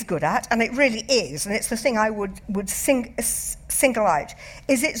is good at, and it really is, and it's the thing I would single out,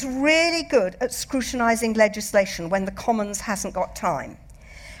 is it's really good at scrutinising legislation when the Commons hasn't got time.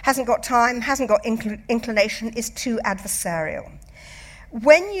 Hasn't got inclination, is too adversarial.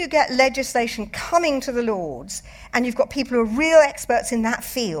 When you get legislation coming to the Lords, and you've got people who are real experts in that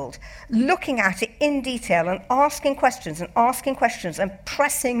field, looking at it in detail and asking questions and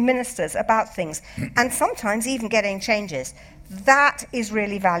pressing ministers about things, and sometimes even getting changes, that is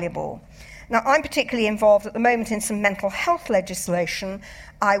really valuable. Now, I'm particularly involved at the moment in some mental health legislation.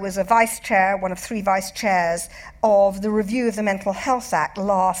 I was a vice chair, one of 3 vice chairs, of the review of the Mental Health Act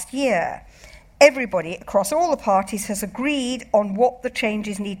last year. Everybody across all the parties has agreed on what the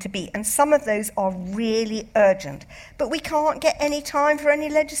changes need to be, and some of those are really urgent. But we can't get any time for any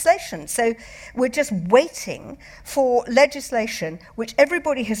legislation, so we're just waiting for legislation which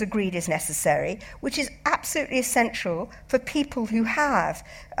everybody has agreed is necessary, which is absolutely essential for people who have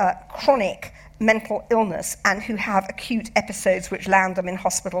chronic mental illness and who have acute episodes which land them in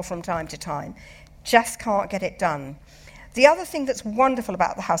hospital from time to time. Just can't get it done. The other thing that's wonderful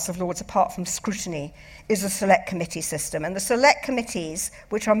about the House of Lords, apart from scrutiny, is the select committee system. And the select committees,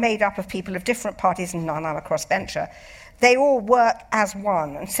 which are made up of people of different parties, and I'm a crossbencher, they all work as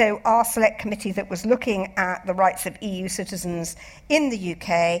one. And so our select committee that was looking at the rights of EU citizens in the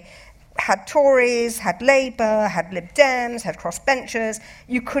UK had Tories, had Labour, had Lib Dems, had crossbenchers.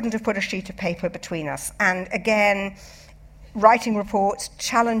 You couldn't have put a sheet of paper between us. And again, writing reports,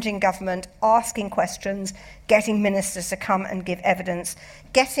 challenging government, asking questions, getting ministers to come and give evidence,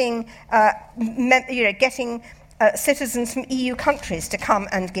 getting citizens from EU countries to come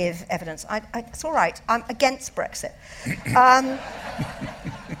and give evidence. It's all right. I'm against Brexit.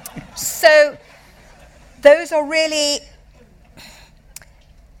 So those are really,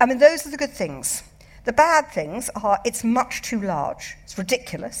 those are the good things. The bad things are it's much too large. It's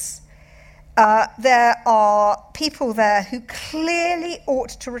ridiculous. There are people there who clearly ought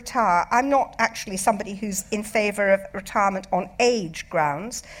to retire. I'm not actually somebody who's in favour of retirement on age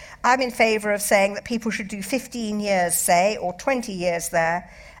grounds. I'm in favour of saying that people should do 15 years, say, or 20 years there,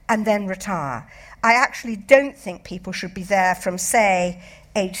 and then retire. I actually don't think people should be there from, say,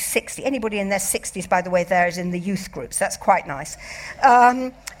 age 60. Anybody in their 60s, by the way, there is in the youth groups. That's quite nice.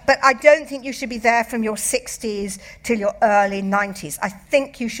 But I don't think you should be there from your 60s till your early 90s. I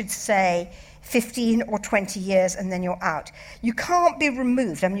think you should say 15 or 20 years and then you're out. You can't be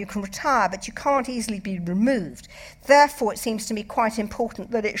removed. You can retire, but you can't easily be removed. Therefore, it seems to me quite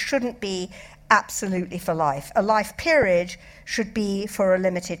important that it shouldn't be absolutely for life. A life peerage should be for a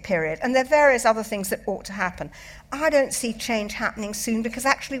limited period. And there are various other things that ought to happen. I don't see change happening soon because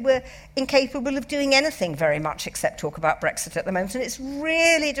actually we're incapable of doing anything very much except talk about Brexit at the moment. And it's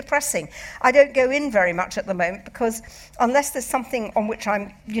really depressing. I don't go in very much at the moment because unless there's something on which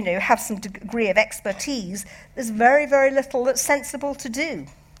I'm, have some degree of expertise, there's very, very little that's sensible to do.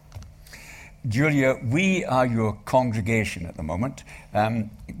 Julia, we are your congregation at the moment.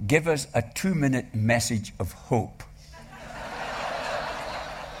 Give us a 2-minute message of hope.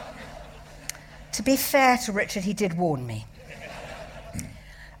 To be fair to Richard, he did warn me.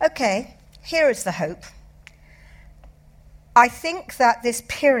 Okay, here is the hope. I think that this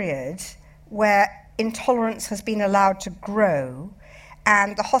period where intolerance has been allowed to grow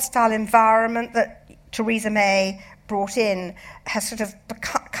and the hostile environment that Theresa May brought in has sort of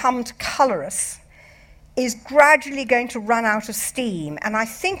come to colour us is gradually going to run out of steam, and I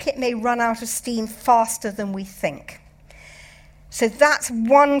think it may run out of steam faster than we think. So that's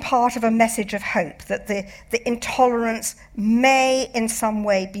one part of a message of hope, that the intolerance may in some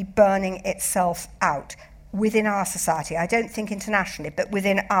way be burning itself out within our society. I don't think internationally, but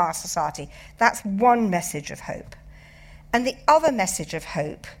within our society. That's one message of hope. And the other message of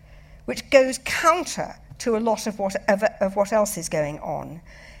hope, which goes counter to a lot of what else is going on,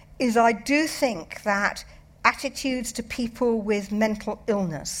 is I do think that attitudes to people with mental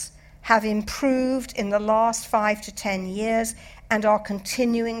illness have improved in the last 5 to 10 years and are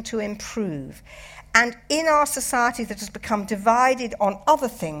continuing to improve. And in our society that has become divided on other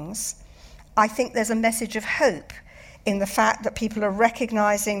things, I think there's a message of hope in the fact that people are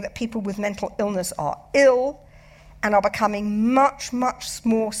recognizing that people with mental illness are ill and are becoming much, much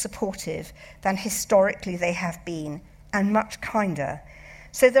more supportive than historically they have been, and much kinder.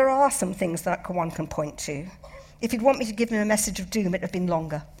 So there are some things that one can point to. If you'd want me to give him a message of doom, it'd have been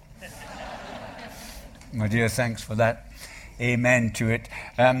longer. My dear, thanks for that. Amen to it.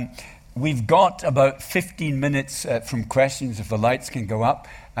 We've got about 15 minutes from questions, if the lights can go up.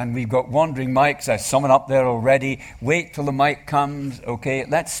 And we've got wandering mics. There's someone up there already. Wait till the mic comes. Okay,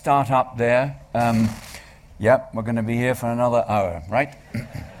 let's start up there. Yep, we're going to be here for another hour, right?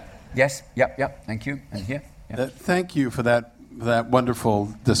 Yes, yep, thank you. And here? Yep. Thank you for that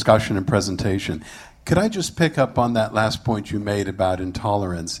wonderful discussion and presentation. Could I just pick up on that last point you made about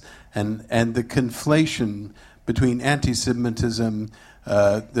intolerance and the conflation between anti-Semitism,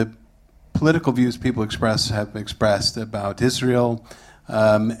 the political views people have expressed about Israel,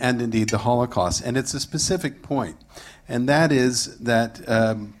 and indeed the Holocaust. And it's a specific point, and that is that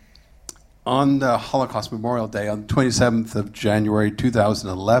on the Holocaust Memorial Day, on the 27th of January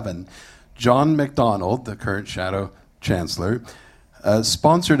 2011, John MacDonald, the current Shadow Chancellor,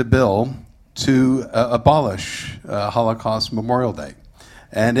 sponsored a bill to abolish Holocaust Memorial Day.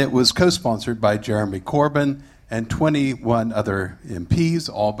 And it was co-sponsored by Jeremy Corbyn and 21 other MPs,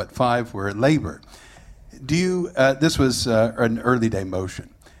 all but 5 were Labour. This was an early day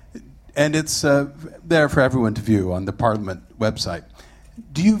motion, and it's there for everyone to view on the Parliament website.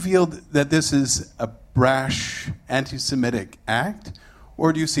 Do you feel that this is a brash anti-Semitic act,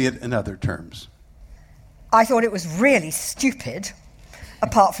 or do you see it in other terms? I thought it was really stupid,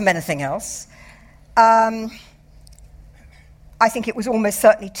 apart from anything else. I think it was almost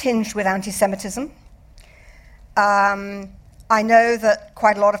certainly tinged with anti-Semitism. I know that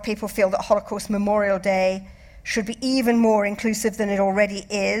quite a lot of people feel that Holocaust Memorial Day should be even more inclusive than it already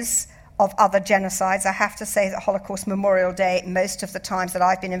is of other genocides. I have to say that Holocaust Memorial Day, most of the times that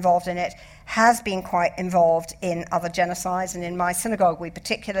I've been involved in it, has been quite involved in other genocides, and in my synagogue we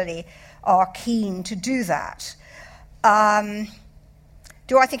particularly are keen to do that.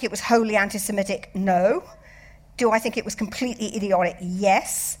 Do I think it was wholly anti-Semitic? No. Do I think it was completely idiotic?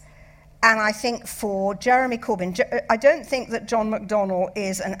 Yes. And I think for Jeremy Corbyn, I don't think that John MacDonald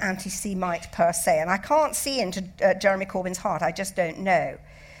is an anti-Semite per se, and I can't see into Jeremy Corbyn's heart, I just don't know.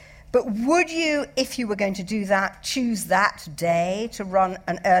 But would you, if you were going to do that, choose that day to run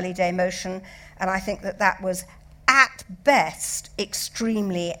an early day motion? And I think that that was, at best,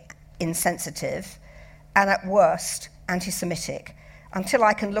 extremely insensitive, and at worst, anti-Semitic. Until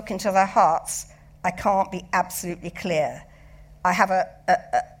I can look into their hearts, I can't be absolutely clear. I have a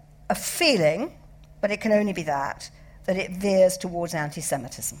feeling, but it can only be that it veers towards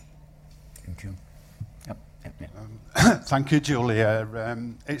anti-Semitism. Thank you. Yep. Thank you, Julia.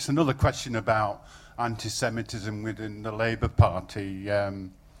 It's another question about anti-Semitism within the Labour Party. I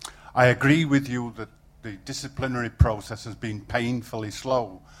agree with you that the disciplinary process has been painfully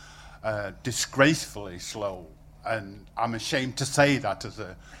slow, disgracefully slow, and I'm ashamed to say that as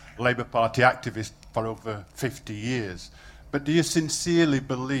a Labour Party activist for over 50 years. But do you sincerely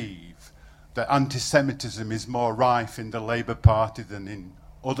believe that anti-Semitism is more rife in the Labour Party than in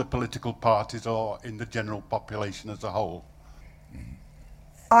other political parties or in the general population as a whole?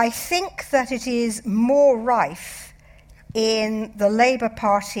 I think that it is more rife in the Labour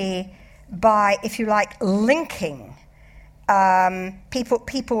Party by, if you like, linking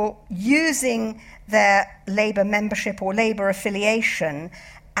people using their Labour membership or Labour affiliation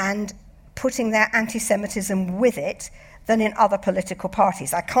and putting their anti-Semitism with it than in other political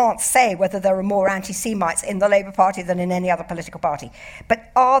parties. I can't say whether there are more anti-Semites in the Labour Party than in any other political party.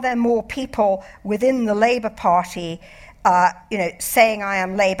 But are there more people within the Labour Party, saying I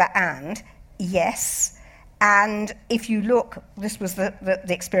am Labour and? Yes. And if you look, this was the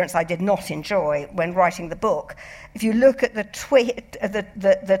experience I did not enjoy when writing the book. If you look at the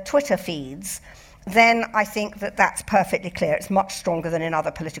Twitter feeds, then I think that that's perfectly clear. It's much stronger than in other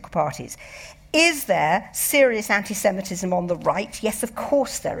political parties. Is there serious anti-Semitism on the right? Yes, of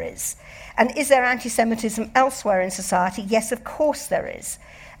course there is. And is there anti-Semitism elsewhere in society? Yes, of course there is.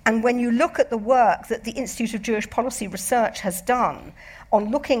 And when you look at the work that the Institute of Jewish Policy Research has done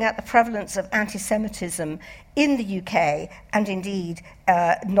on looking at the prevalence of anti-Semitism in the UK, and indeed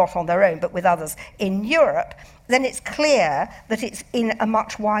not on their own, but with others in Europe, then it's clear that it's in a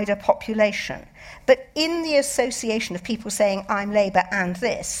much wider population. But in the association of people saying, I'm Labour and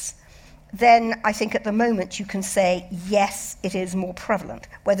this, then I think at the moment you can say, yes, it is more prevalent.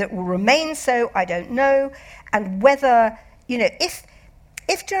 Whether it will remain so, I don't know. And whether,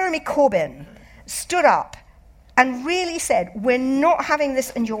 if Jeremy Corbyn stood up and really said, we're not having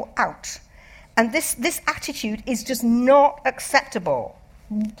this and you're out, and this attitude is just not acceptable,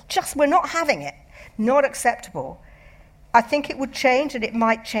 we're not having it, not acceptable, I think it would change, and it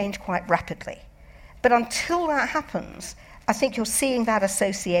might change quite rapidly. But until that happens, I think you're seeing that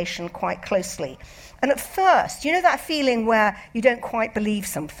association quite closely. And at first, that feeling where you don't quite believe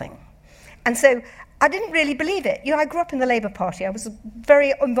something. And so I didn't really believe it. I grew up in the Labour Party. I was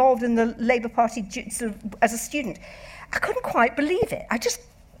very involved in the Labour Party as a student. I couldn't quite believe it.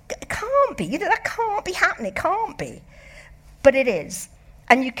 It can't be. That can't be happening. It can't be. But it is.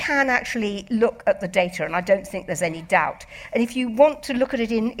 And you can actually look at the data, and I don't think there's any doubt. And if you want to look at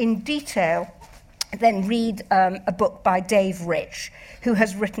it in detail, then read a book by Dave Rich, who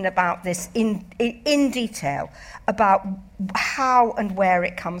has written about this in detail, about how and where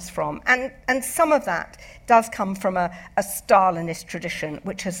it comes from. And some of that does come from a Stalinist tradition,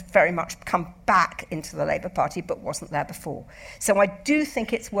 which has very much come back into the Labour Party, but wasn't there before. So I do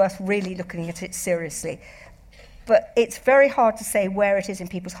think it's worth really looking at it seriously. But it's very hard to say where it is in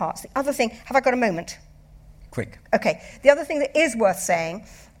people's hearts. The other thing, have I got a moment? Quick. Okay. The other thing that is worth saying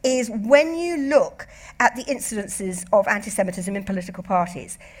is when you look at the incidences of anti-Semitism in political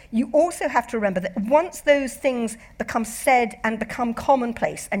parties, you also have to remember that once those things become said and become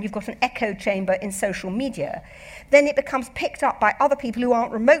commonplace, and you've got an echo chamber in social media, then it becomes picked up by other people who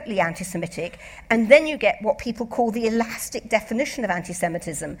aren't remotely anti-Semitic, and then you get what people call the elastic definition of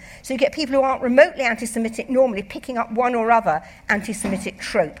anti-Semitism. So you get people who aren't remotely anti-Semitic normally picking up one or other anti-Semitic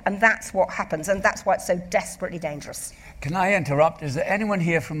trope, and that's what happens, and that's why it's so desperately dangerous. Can I interrupt? Is there anyone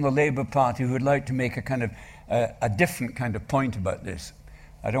here from the Labour Party who would like to make a kind of a different kind of point about this?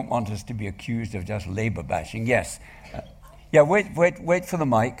 I don't want us to be accused of just Labour bashing. Yes. Wait for the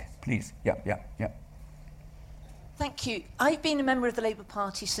mic, please. Yeah. Thank you. I've been a member of the Labour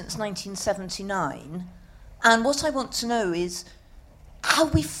Party since 1979, and what I want to know is how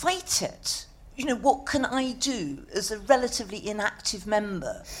we fight it. What can I do as a relatively inactive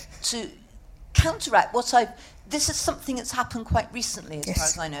member to counteract what this is something that's happened quite recently, as far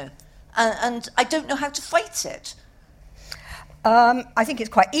as I know. And I don't know how to fight it. I think it's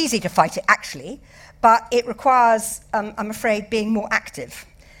quite easy to fight it, actually, but it requires, I'm afraid, being more active.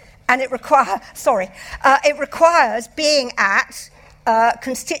 And it requires being at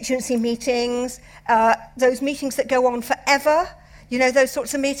constituency meetings, those meetings that go on forever, those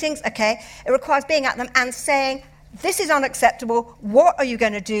sorts of meetings, okay? It requires being at them and saying, this is unacceptable, what are you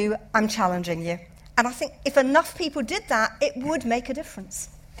going to do? I'm challenging you. And I think if enough people did that, it would make a difference.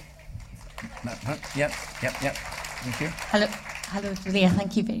 Yep. Thank you. Hello, Leah.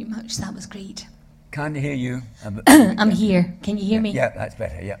 Thank you very much. That was great. Can't hear you. I'm here. Can you hear me? Yeah, that's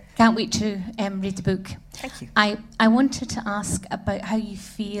better, yeah. Can't wait to read the book. Thank you. I wanted to ask about how you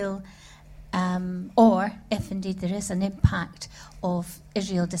feel, or if indeed there is an impact of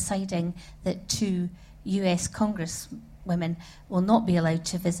Israel deciding that 2 US congresswomen will not be allowed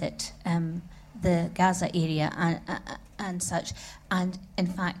to visit the Gaza area and such, and in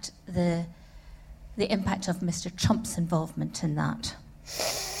fact the impact of Mr. Trump's involvement in that.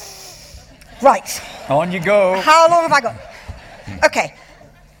 Right. On you go. How long have I got? Okay.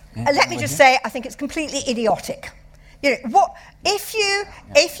 Let me just say, I think it's completely idiotic. What if you,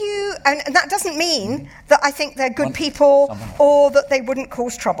 and that doesn't mean that I think they're good people or that they wouldn't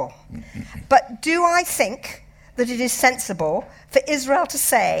cause trouble. But do I think that it is sensible for Israel to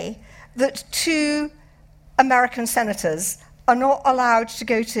say that 2 American senators are not allowed to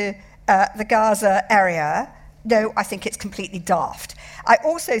go to the Gaza area? No, I think it's completely daft. I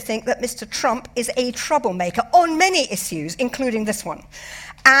also think that Mr. Trump is a troublemaker on many issues, including this one.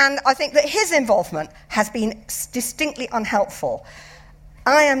 And I think that his involvement has been distinctly unhelpful.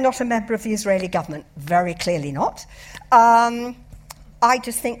 I am not a member of the Israeli government, very clearly not. I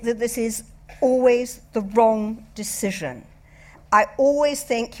just think that this is always the wrong decision. I always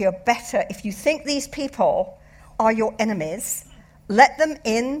think you're better, if you think these people are your enemies, let them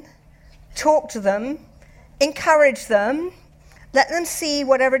in, talk to them, encourage them, let them see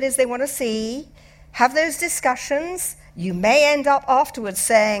whatever it is they want to see, have those discussions. You may end up afterwards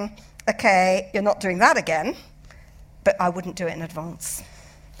saying, okay, you're not doing that again, but I wouldn't do it in advance.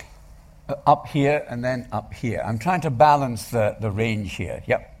 Up here and then up here. I'm trying to balance the range here.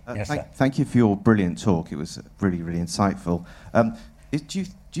 Yep. Yes, sir. Thank you for your brilliant talk. It was really, really insightful.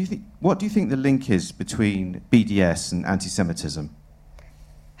 What do you think the link is between BDS and anti-Semitism?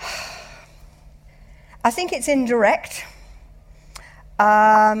 I think it's indirect,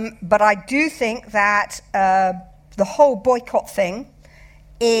 but I do think that the whole boycott thing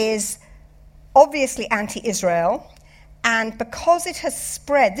is obviously anti-Israel, and because it has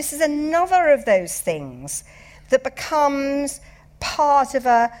spread, this is another of those things that becomes part of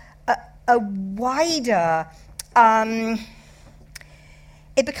a wider,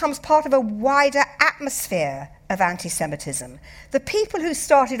 it becomes part of a wider atmosphere of anti-Semitism. The people who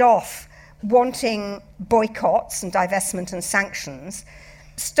started off wanting boycotts and divestment and sanctions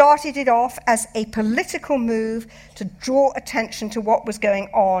started it off as a political move to draw attention to what was going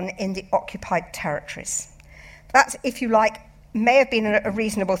on in the occupied territories. That, if you like, may have been a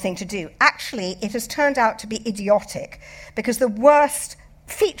reasonable thing to do. Actually, it has turned out to be idiotic, because the worst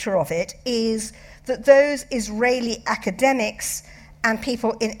feature of it is that those Israeli academics and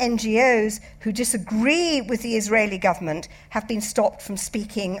people in NGOs who disagree with the Israeli government have been stopped from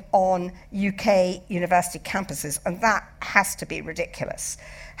speaking on UK university campuses, and that has to be ridiculous.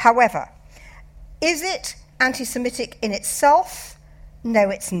 However, is it anti-Semitic in itself? No,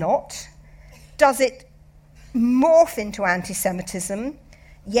 it's not. Does it morph into anti-Semitism?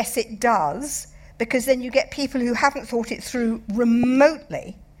 Yes, it does, because then you get people who haven't thought it through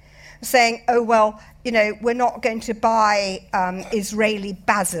remotely saying, oh, well, you know, we're not going to buy Israeli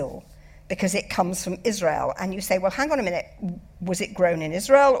basil because it comes from Israel. And you say, well, hang on a minute, was it grown in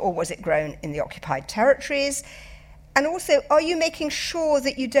Israel or was it grown in the occupied territories? And also, are you making sure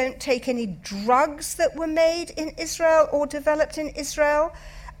that you don't take any drugs that were made in Israel or developed in Israel?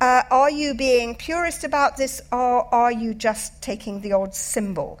 Are you being purist about this, or are you just taking the odd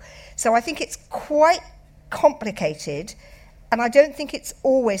symbol? So I think it's quite complicated, and I don't think it's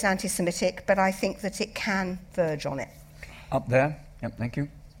always anti-Semitic, but I think that it can verge on it. Up there. Yep, thank you.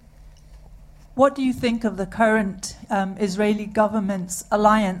 What do you think of the current Israeli government's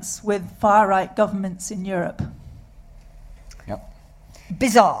alliance with far-right governments in Europe? Yep.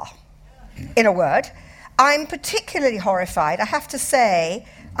 Bizarre, in a word. I'm particularly horrified, I have to say,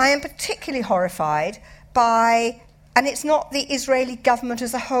 I am particularly horrified by, and it's not the Israeli government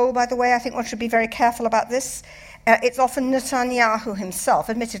as a whole, by the way, I think one should be very careful about this. It's often Netanyahu himself.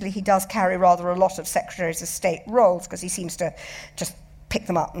 Admittedly, he does carry rather a lot of secretaries of state roles because he seems to just pick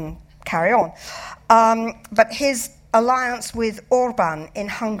them up and carry on. But his alliance with Orban in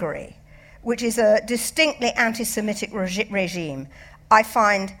Hungary, which is a distinctly anti-Semitic regime, I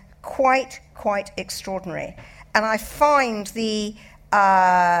find quite extraordinary. And I find the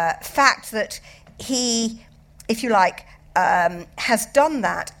fact that he, if you like, has done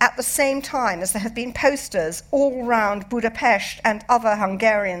that at the same time as there have been posters all around Budapest and other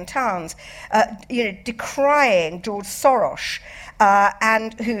Hungarian towns, decrying George Soros,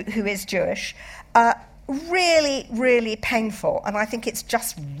 and who is Jewish, really, really painful. And I think it's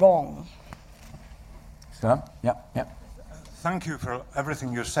just wrong. Sir? Yeah. Thank you for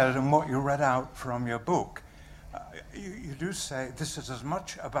everything you said and what you read out from your book. You do say this is as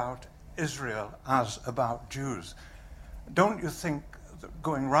much about Israel as about Jews. Don't you think, that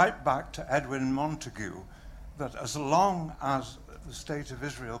going right back to Edwin Montague, that as long as the state of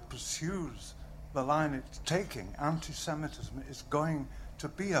Israel pursues the line it's taking, anti-Semitism is going to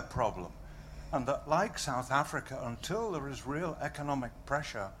be a problem, and that, like South Africa, until there is real economic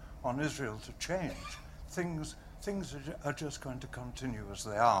pressure on Israel to change, things are just going to continue as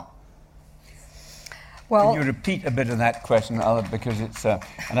they are? Well, can you repeat a bit of that question, because it's, and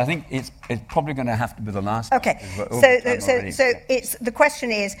I think it's probably going to have to be the last. Okay, so it's the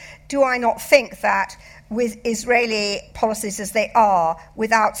question is: do I not think that with Israeli policies as they are,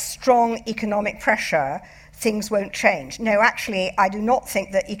 without strong economic pressure, things won't change? No, actually, I do not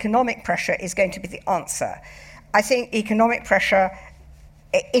think that economic pressure is going to be the answer. I think economic pressure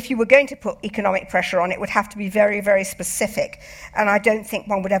if you were going to put economic pressure on, it would have to be very, very specific. And I don't think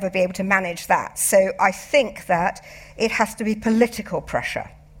one would ever be able to manage that. So I think that it has to be political pressure.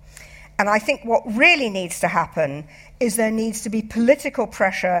 And I think what really needs to happen is there needs to be political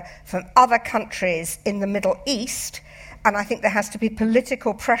pressure from other countries in the Middle East. And I think there has to be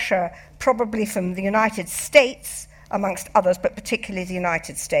political pressure probably from the United States, amongst others, but particularly the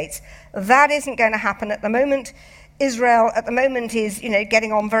United States. That isn't going to happen at the moment. Israel at the moment is,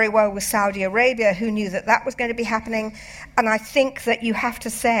 getting on very well with Saudi Arabia. Who knew that was going to be happening? And I think that you have to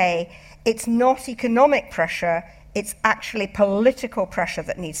say it's not economic pressure, it's actually political pressure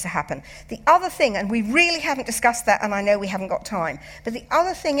that needs to happen. The other thing, and we really haven't discussed that, and I know we haven't got time, but the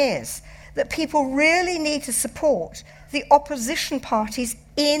other thing is that people really need to support the opposition parties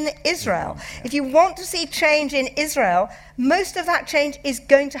in Israel. If you want to see change in Israel, most of that change is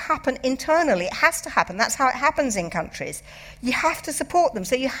going to happen internally. It has to happen. That's how it happens in countries. You have to support them.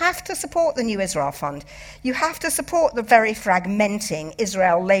 So you have to support the New Israel Fund. You have to support the very fragmenting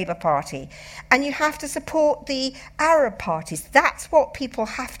Israel Labour Party. And you have to support the Arab parties. That's what people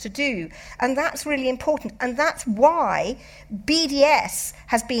have to do. And that's really important. And that's why BDS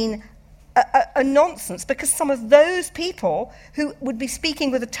has been a nonsense, because some of those people who would be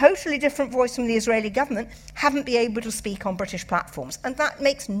speaking with a totally different voice from the Israeli government haven't been able to speak on British platforms, and that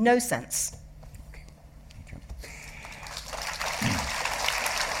makes no sense.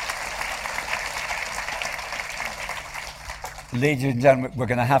 Ladies and gentlemen, we're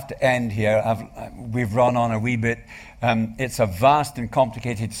going to have to end here. We've run on a wee bit. It's a vast and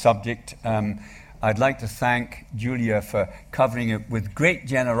complicated subject. I'd like to thank Julia for covering it with great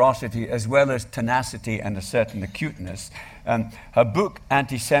generosity as well as tenacity and a certain acuteness. Her book,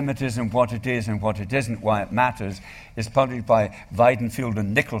 Anti-Semitism, What It Is and What It Isn't, Why It Matters, is published by Weidenfeld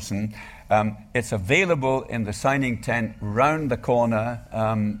and Nicholson. It's available in the signing tent round the corner,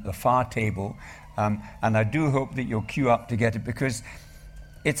 the far table, and I do hope that you'll queue up to get it, because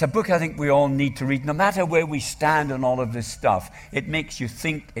it's a book I think we all need to read, no matter where we stand on all of this stuff. It makes you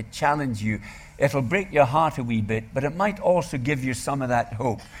think, it challenges you. It'll break your heart a wee bit, but it might also give you some of that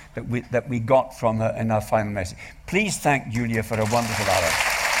hope that we got from her in our final message. Please thank Julia for a wonderful hour.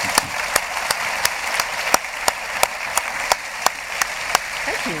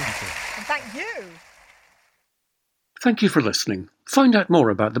 Thank you. And thank you. Thank you for listening. Find out more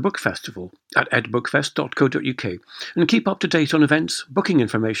about the Book Festival at edbookfest.co.uk and keep up to date on events, booking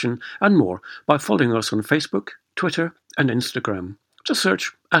information and more by following us on Facebook, Twitter and Instagram. Just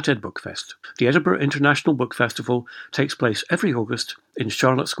search at @EdBookFest. The Edinburgh International Book Festival takes place every August in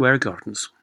Charlotte Square Gardens.